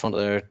sponsors in the front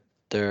of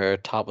their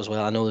top as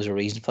well. I know there's a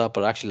reason for that,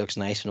 but it actually looks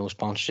nice with no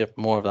sponsorship.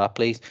 More of that,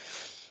 please.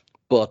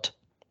 But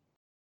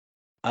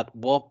at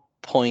what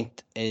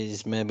point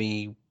is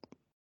maybe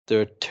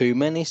there too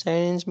many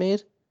signings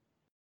made?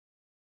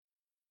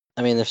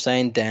 I mean, they've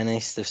signed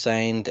Dennis, they've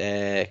signed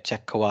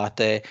Czech Kawate,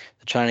 they're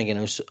trying to get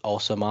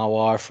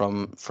Osamawar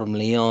from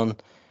Leon.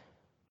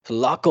 There's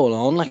a lot going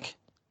on, like.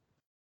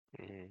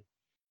 Mhm.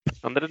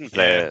 And they didn't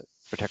Yeah, play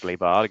particularly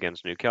bad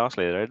against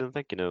Newcastle either. I didn't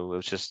think, it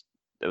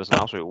was an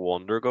absolute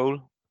wonder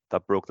goal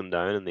that broke them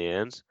down in the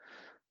end.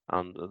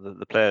 And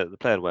they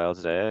played well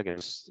today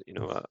against,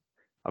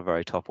 a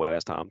very tough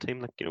West Ham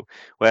team. Like,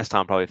 West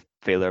Ham probably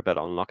feel they're a bit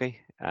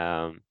unlucky.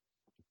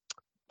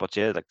 But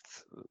yeah, like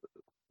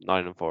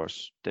Nottingham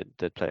Forest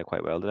did play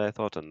quite well today, I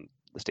thought, and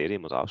the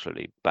stadium was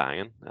absolutely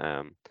banging.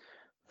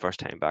 First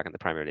time back in the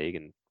Premier League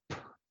in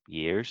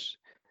years.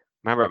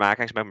 Remember, Mac,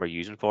 I remember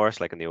using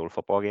Forest like in the old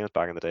football games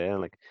back in the day, and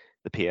like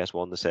the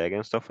PS1, the Sega,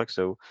 and stuff like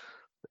so.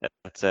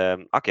 It's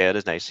okay. It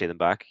is nice to see them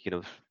back.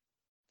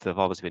 They've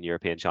obviously been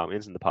European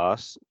champions in the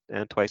past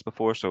and twice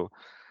before, so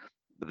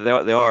they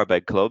are a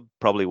big club.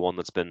 Probably one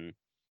that's been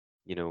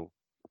you know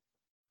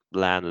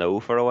laying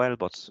low for a while,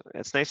 but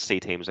it's nice to see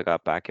teams that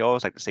got back. You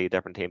always like to see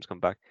different teams come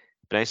back.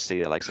 It'd be nice to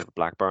see the likes of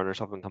Blackburn or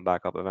something come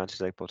back up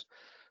eventually. But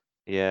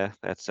yeah,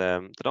 it's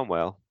they've done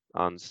well,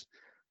 and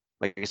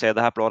like I said,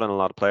 they have brought in a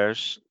lot of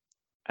players.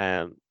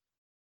 Um,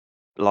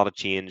 a lot of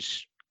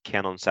change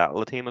can unsettle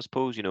the team, I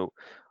suppose. A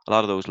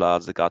lot of those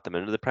lads that got them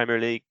into the Premier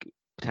League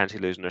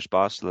potentially losing their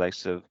spots, the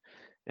likes of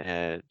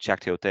Jack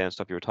Tiote and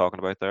stuff you were talking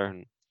about there.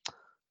 And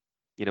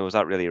is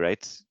that really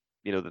right?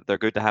 They're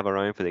good to have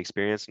around for the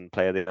experience and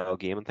play the whole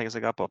game and things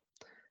like that. But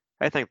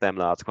I think them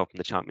lads come up from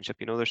the Championship.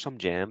 There's some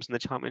gems in the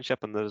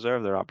Championship and they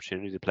deserve their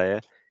opportunity to play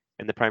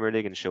in the Premier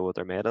League and show what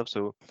they're made of.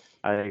 So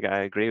I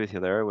agree with you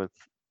there. With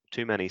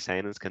too many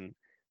signings can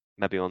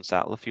maybe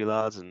unsettle a few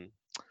lads, and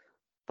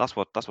that's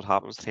what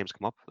happens. The teams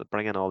come up, they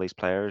bring in all these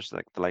players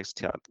like the likes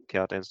of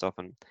Keata and stuff,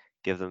 and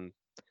give them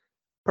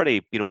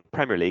pretty,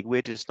 Premier League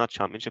wages, not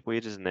Championship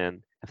wages. And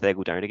then if they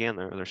go down again,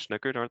 they're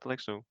snookered, aren't they?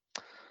 Like so,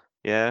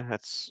 yeah,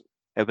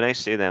 it'd be nice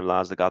to see them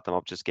lads that got them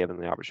up just given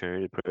the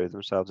opportunity to prove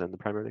themselves in the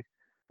Premier League.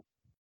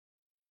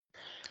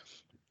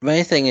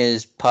 Main thing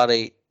is,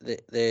 Paddy,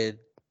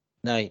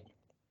 now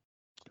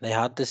they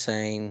had to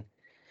sign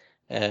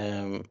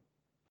um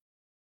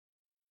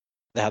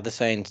they had to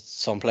sign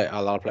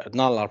a lot of players,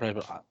 not a lot of players,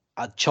 but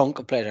a chunk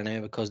of players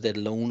anyway, because they'd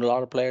loaned a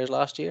lot of players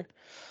last year.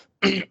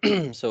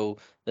 So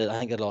I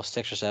think they lost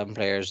 6 or 7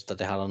 players that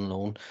they had on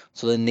loan.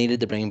 So they needed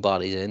to bring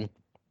bodies in.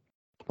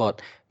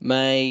 But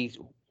my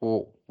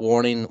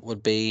warning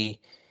would be,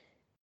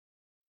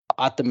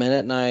 at the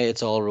minute now,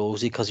 it's all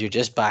rosy because you're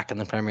just back in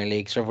the Premier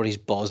League, so everybody's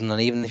buzzing.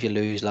 And even if you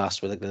lose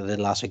last week, like they did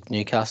last week,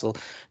 Newcastle,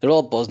 they're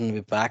all buzzing to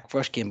be back.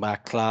 First game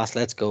back, class,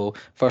 let's go.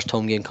 First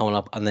home game coming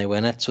up, and they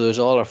win it. So there's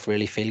all a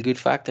really feel good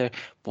factor.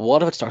 But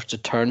what if it starts to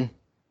turn,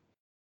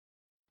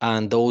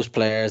 and those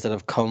players that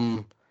have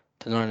come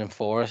to Nottingham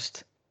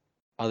Forest,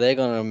 are they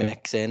going to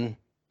mix in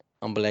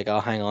and be like,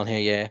 "I'll hang on here,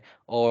 yeah,"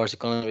 or is it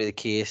going to be the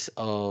case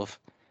of,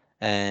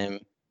 um,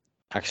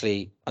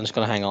 actually, I'm just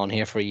going to hang on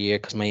here for a year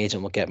because my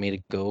agent will get me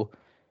to go?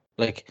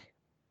 Like,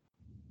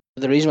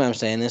 the reason why I'm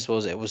saying this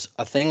was, it was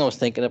a thing I was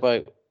thinking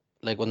about,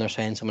 like when they're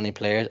saying so many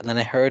players, and then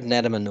I heard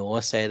Neda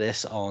Manoa say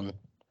this on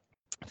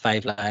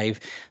Five Live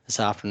this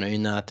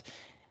afternoon, that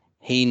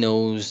he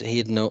knows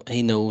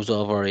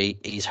of, or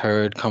he's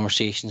heard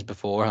conversations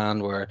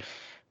beforehand where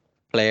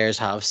players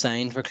have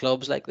signed for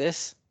clubs like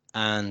this,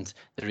 and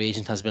the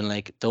agent has been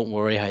like, "Don't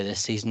worry how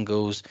this season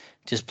goes,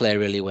 just play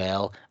really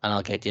well, and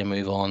I'll get you a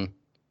move on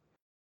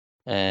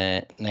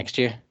next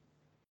year."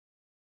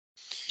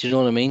 Do you know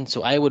what I mean?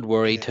 So I would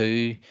worry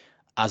too,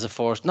 as a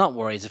Forest, not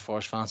worry as a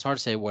Forest fan. It's hard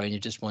to say worry. You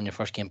just won your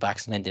first game back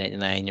since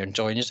 1999. You're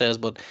enjoying yourselves,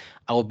 but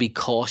I would be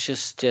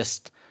cautious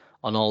just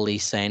on all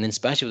these signings,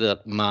 especially with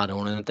that mad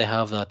owner that they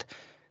have. That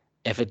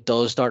if it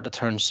does start to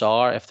turn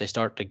sour, if they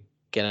start to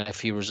get a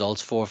few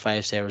results, 4 or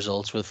 5 say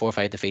results with 4 or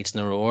 5 defeats in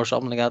a row or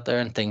something like that there,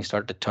 and things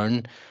start to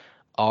turn,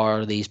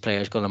 are these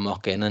players going to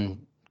muck in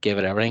and give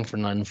it everything for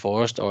Nottingham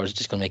Forest, or is it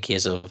just going to be a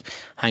case of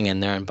hang in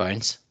there and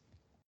bounce?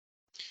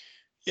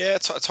 Yeah,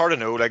 it's hard to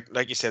know.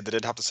 Like you said, they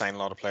did have to sign a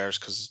lot of players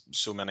because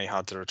so many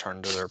had to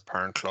return to their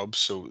parent clubs,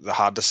 so they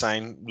had to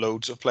sign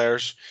loads of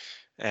players.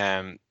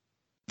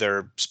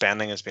 Their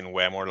spending has been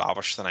way more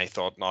lavish than I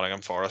thought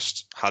Nottingham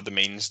Forest had the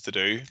means to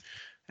do.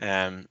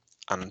 And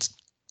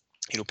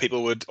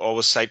people would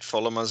always cite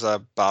Fulham as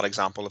a bad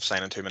example of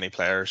signing too many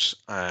players,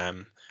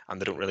 and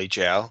they don't really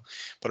gel.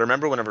 But I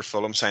remember whenever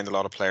Fulham signed a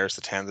lot of players,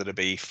 they tended to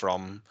be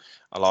from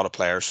a lot of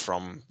players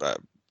from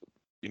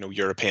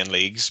European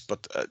leagues,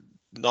 but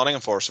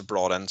Nottingham Forest have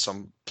brought in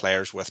some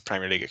players with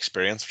Premier League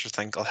experience, which I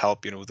think will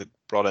help. They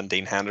brought in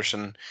Dean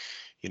Henderson.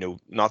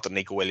 Not that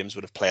Nico Williams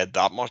would have played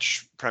that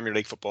much Premier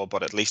League football,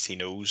 but at least he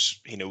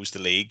knows the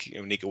league.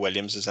 Nico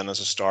Williams is in as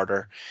a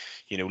starter.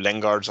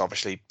 Lingard's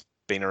obviously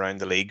been around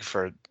the league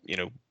for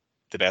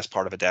the best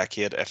part of a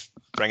decade. If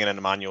bringing in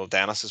Emmanuel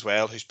Dennis as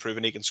well, who's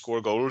proven he can score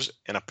goals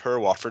in a poor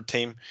Watford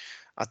team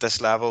at this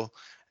level.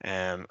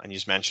 And you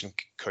mentioned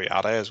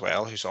Koyata as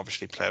well, who's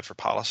obviously played for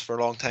Palace for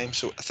a long time.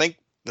 So I think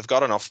they've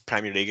got enough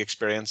Premier League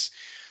experience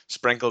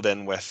sprinkled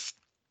in with,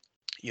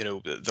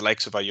 the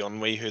likes of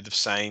Ayunwi who they've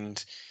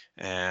signed,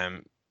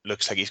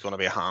 looks like he's going to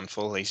be a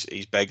handful. He's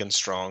big and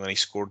strong, and he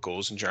scored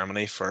goals in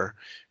Germany for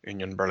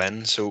Union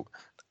Berlin. So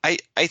I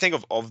think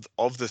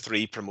of the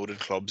three promoted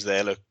clubs,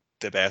 they look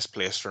the best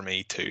place for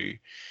me to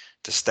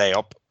stay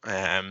up.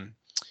 And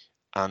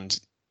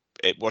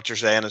what you're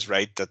saying is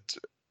right, that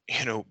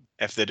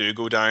if they do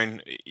go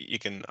down, you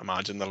can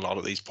imagine that a lot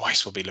of these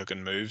boys will be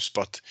looking moves.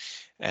 But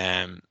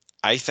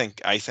I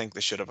think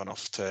they should have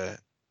enough to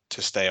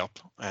stay up.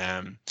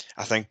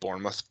 I think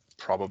Bournemouth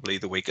probably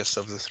the weakest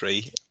of the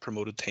three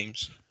promoted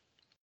teams.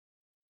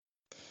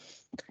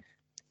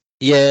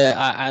 Yeah,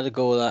 I had to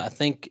go with that. I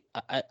think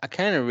I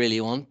kind of really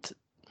want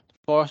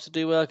Forest to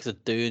do well because I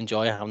do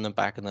enjoy having them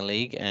back in the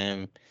league.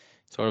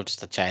 Sort of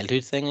just a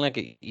childhood thing.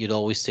 Like you'd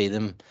always see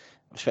them,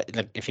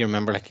 like if you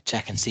remember, like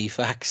Jack and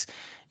Ceefax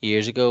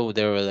years ago,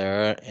 they were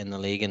there in the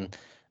league and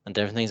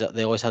different things.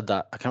 They always had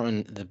that. I can't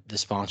remember the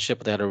sponsorship,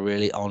 but they had a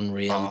really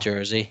unreal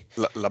jersey.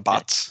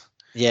 Labatt's.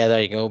 Yeah,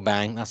 there you go,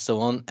 bang. That's the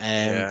one.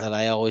 That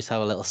I always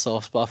have a little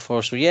soft spot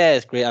for. So yeah,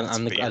 it's great.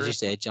 And as you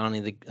said, Johnny,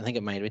 I think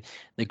it might be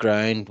the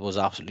ground was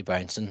absolutely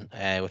bouncing,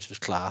 which was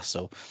class.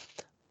 So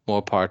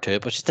more power to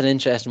it. But just an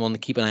interesting one to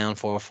keep an eye on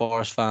for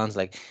Forest fans.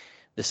 Like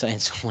they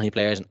signed so many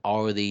players, and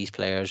are these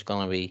players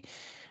going to be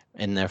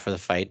in there for the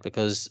fight?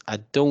 Because I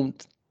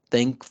don't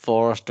think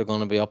Forest are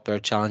going to be up there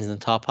challenging the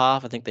top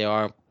half. I think they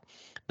are.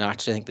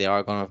 Naturally, I think they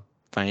are going to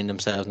find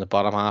themselves in the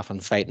bottom half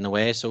and fighting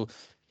away. So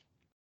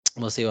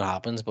we'll see what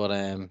happens. But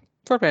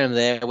for round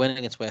there, winning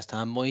against West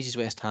Ham, Moyes'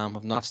 West Ham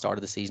have not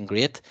started the season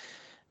great.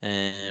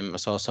 I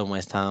saw some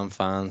West Ham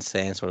fans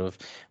saying sort of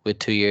with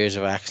 2 years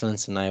of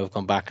excellence and now we've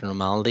gone back to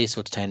normality,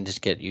 so it's time to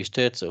just get used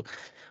to it. So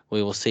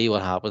we will see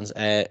what happens.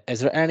 Is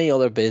there any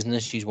other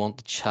business you want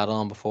to chat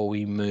on before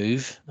we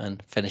move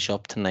and finish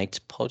up tonight's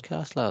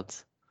podcast,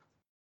 lads?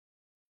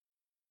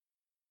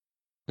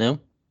 No?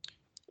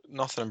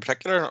 Nothing in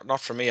particular,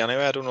 not for me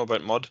anyway. I don't know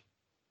about Mud.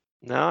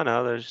 No,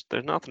 there's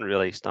nothing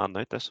really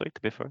standing out this week,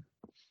 to be fair.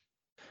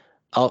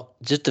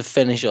 Just to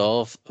finish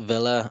off,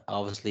 Villa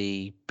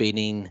obviously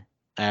beating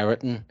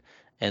Everton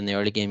in the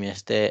early game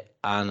yesterday,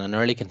 and an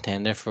early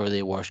contender for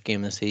the worst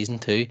game of the season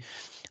too.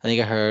 I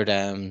think I heard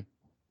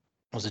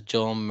was it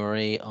John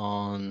Murray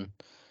on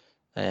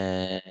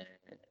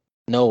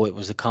no, it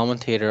was the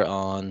commentator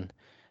on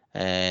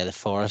the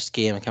Forest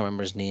game. I can't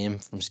remember his name,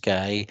 from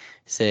Sky.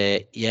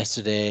 Say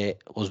yesterday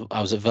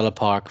I was at Villa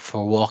Park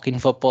for walking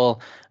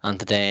football, and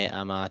today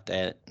I'm at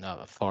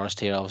Forest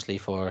here, obviously,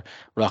 for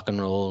rock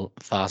and roll,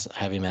 fast,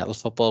 heavy metal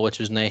football, which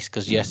was nice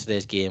because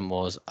yesterday's game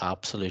was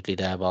absolutely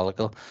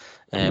diabolical.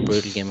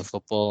 Brutal game of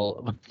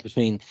football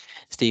between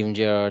Steven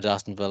Gerrard's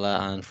Aston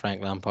Villa and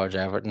Frank Lampard's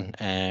Everton.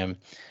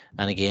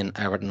 And again,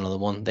 Everton, another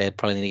one. They'd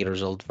probably need to get a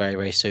result very,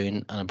 very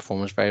soon and a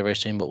performance very, very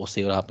soon, but we'll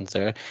see what happens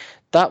there.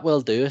 That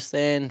will do us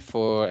then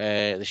for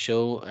the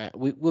show.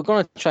 We're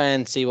going to try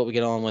and see what we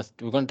get on with.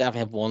 We're going to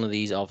definitely have one of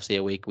these, obviously,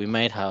 a week. We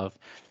might have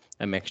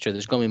a mixture.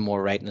 There's going to be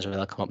more writing as well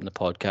that'll come up in the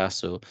podcast.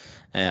 So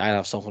I'll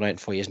have something out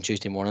for you on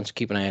Tuesday morning, so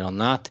keep an eye out on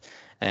that.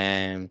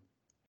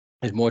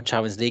 There's more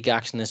Champions League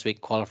action this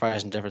week,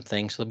 qualifiers and different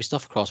things. So there'll be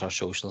stuff across our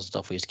socials and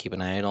stuff we just keep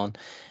an eye out on.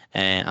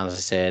 And as I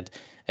said,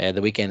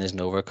 the weekend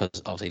isn't over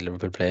because obviously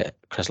Liverpool play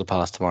Crystal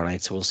Palace tomorrow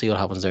night. So we'll see what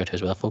happens there too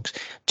as well, folks.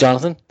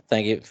 Jonathan,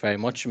 thank you very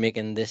much for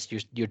making this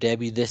your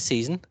debut this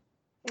season.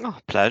 Oh,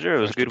 pleasure. It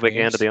was a good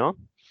weekend to be on.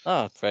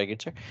 Oh, very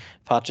good, sir.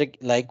 Patrick,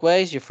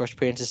 likewise, your first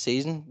appearance this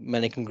season.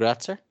 Many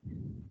congrats, sir.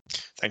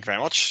 Thank you very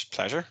much.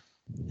 Pleasure.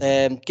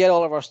 Get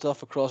all of our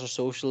stuff across our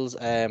socials.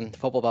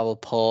 Football Babble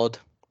Pod,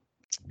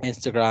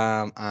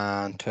 Instagram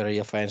and Twitter.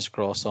 You'll find us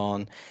across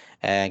on.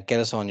 Get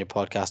us on your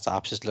podcast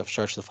apps. Just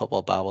search the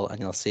Football Babble and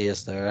you'll see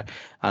us there.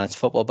 And it's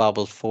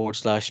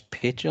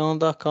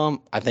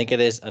footballbabble.com/patreon.com. I think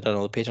it is. I don't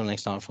know. The Patreon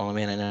link's not in front of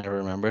me and I never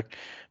remembered.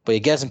 But you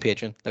get us on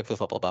Patreon. Look for the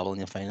Football Babble and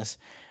you'll find us.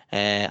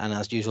 And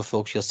as usual,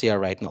 folks, you'll see our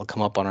writing. It'll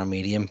come up on our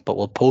Medium, but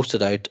we'll post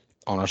it out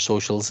on our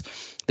socials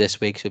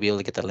this week, so you'll be able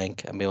to get the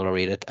link and be able to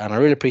read it. And I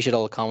really appreciate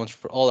all the comments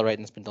for all the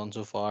writing that's been done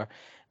so far.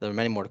 There are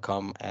many more to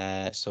come.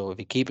 So if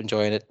you keep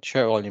enjoying it,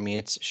 share it with all your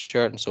mates,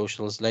 share it on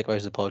socials,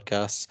 likewise the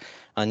podcasts.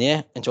 And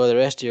yeah, enjoy the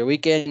rest of your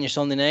weekend, your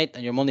Sunday night,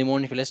 and your Monday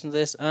morning if you listen to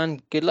this.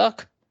 And good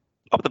luck.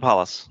 Up the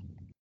Palace.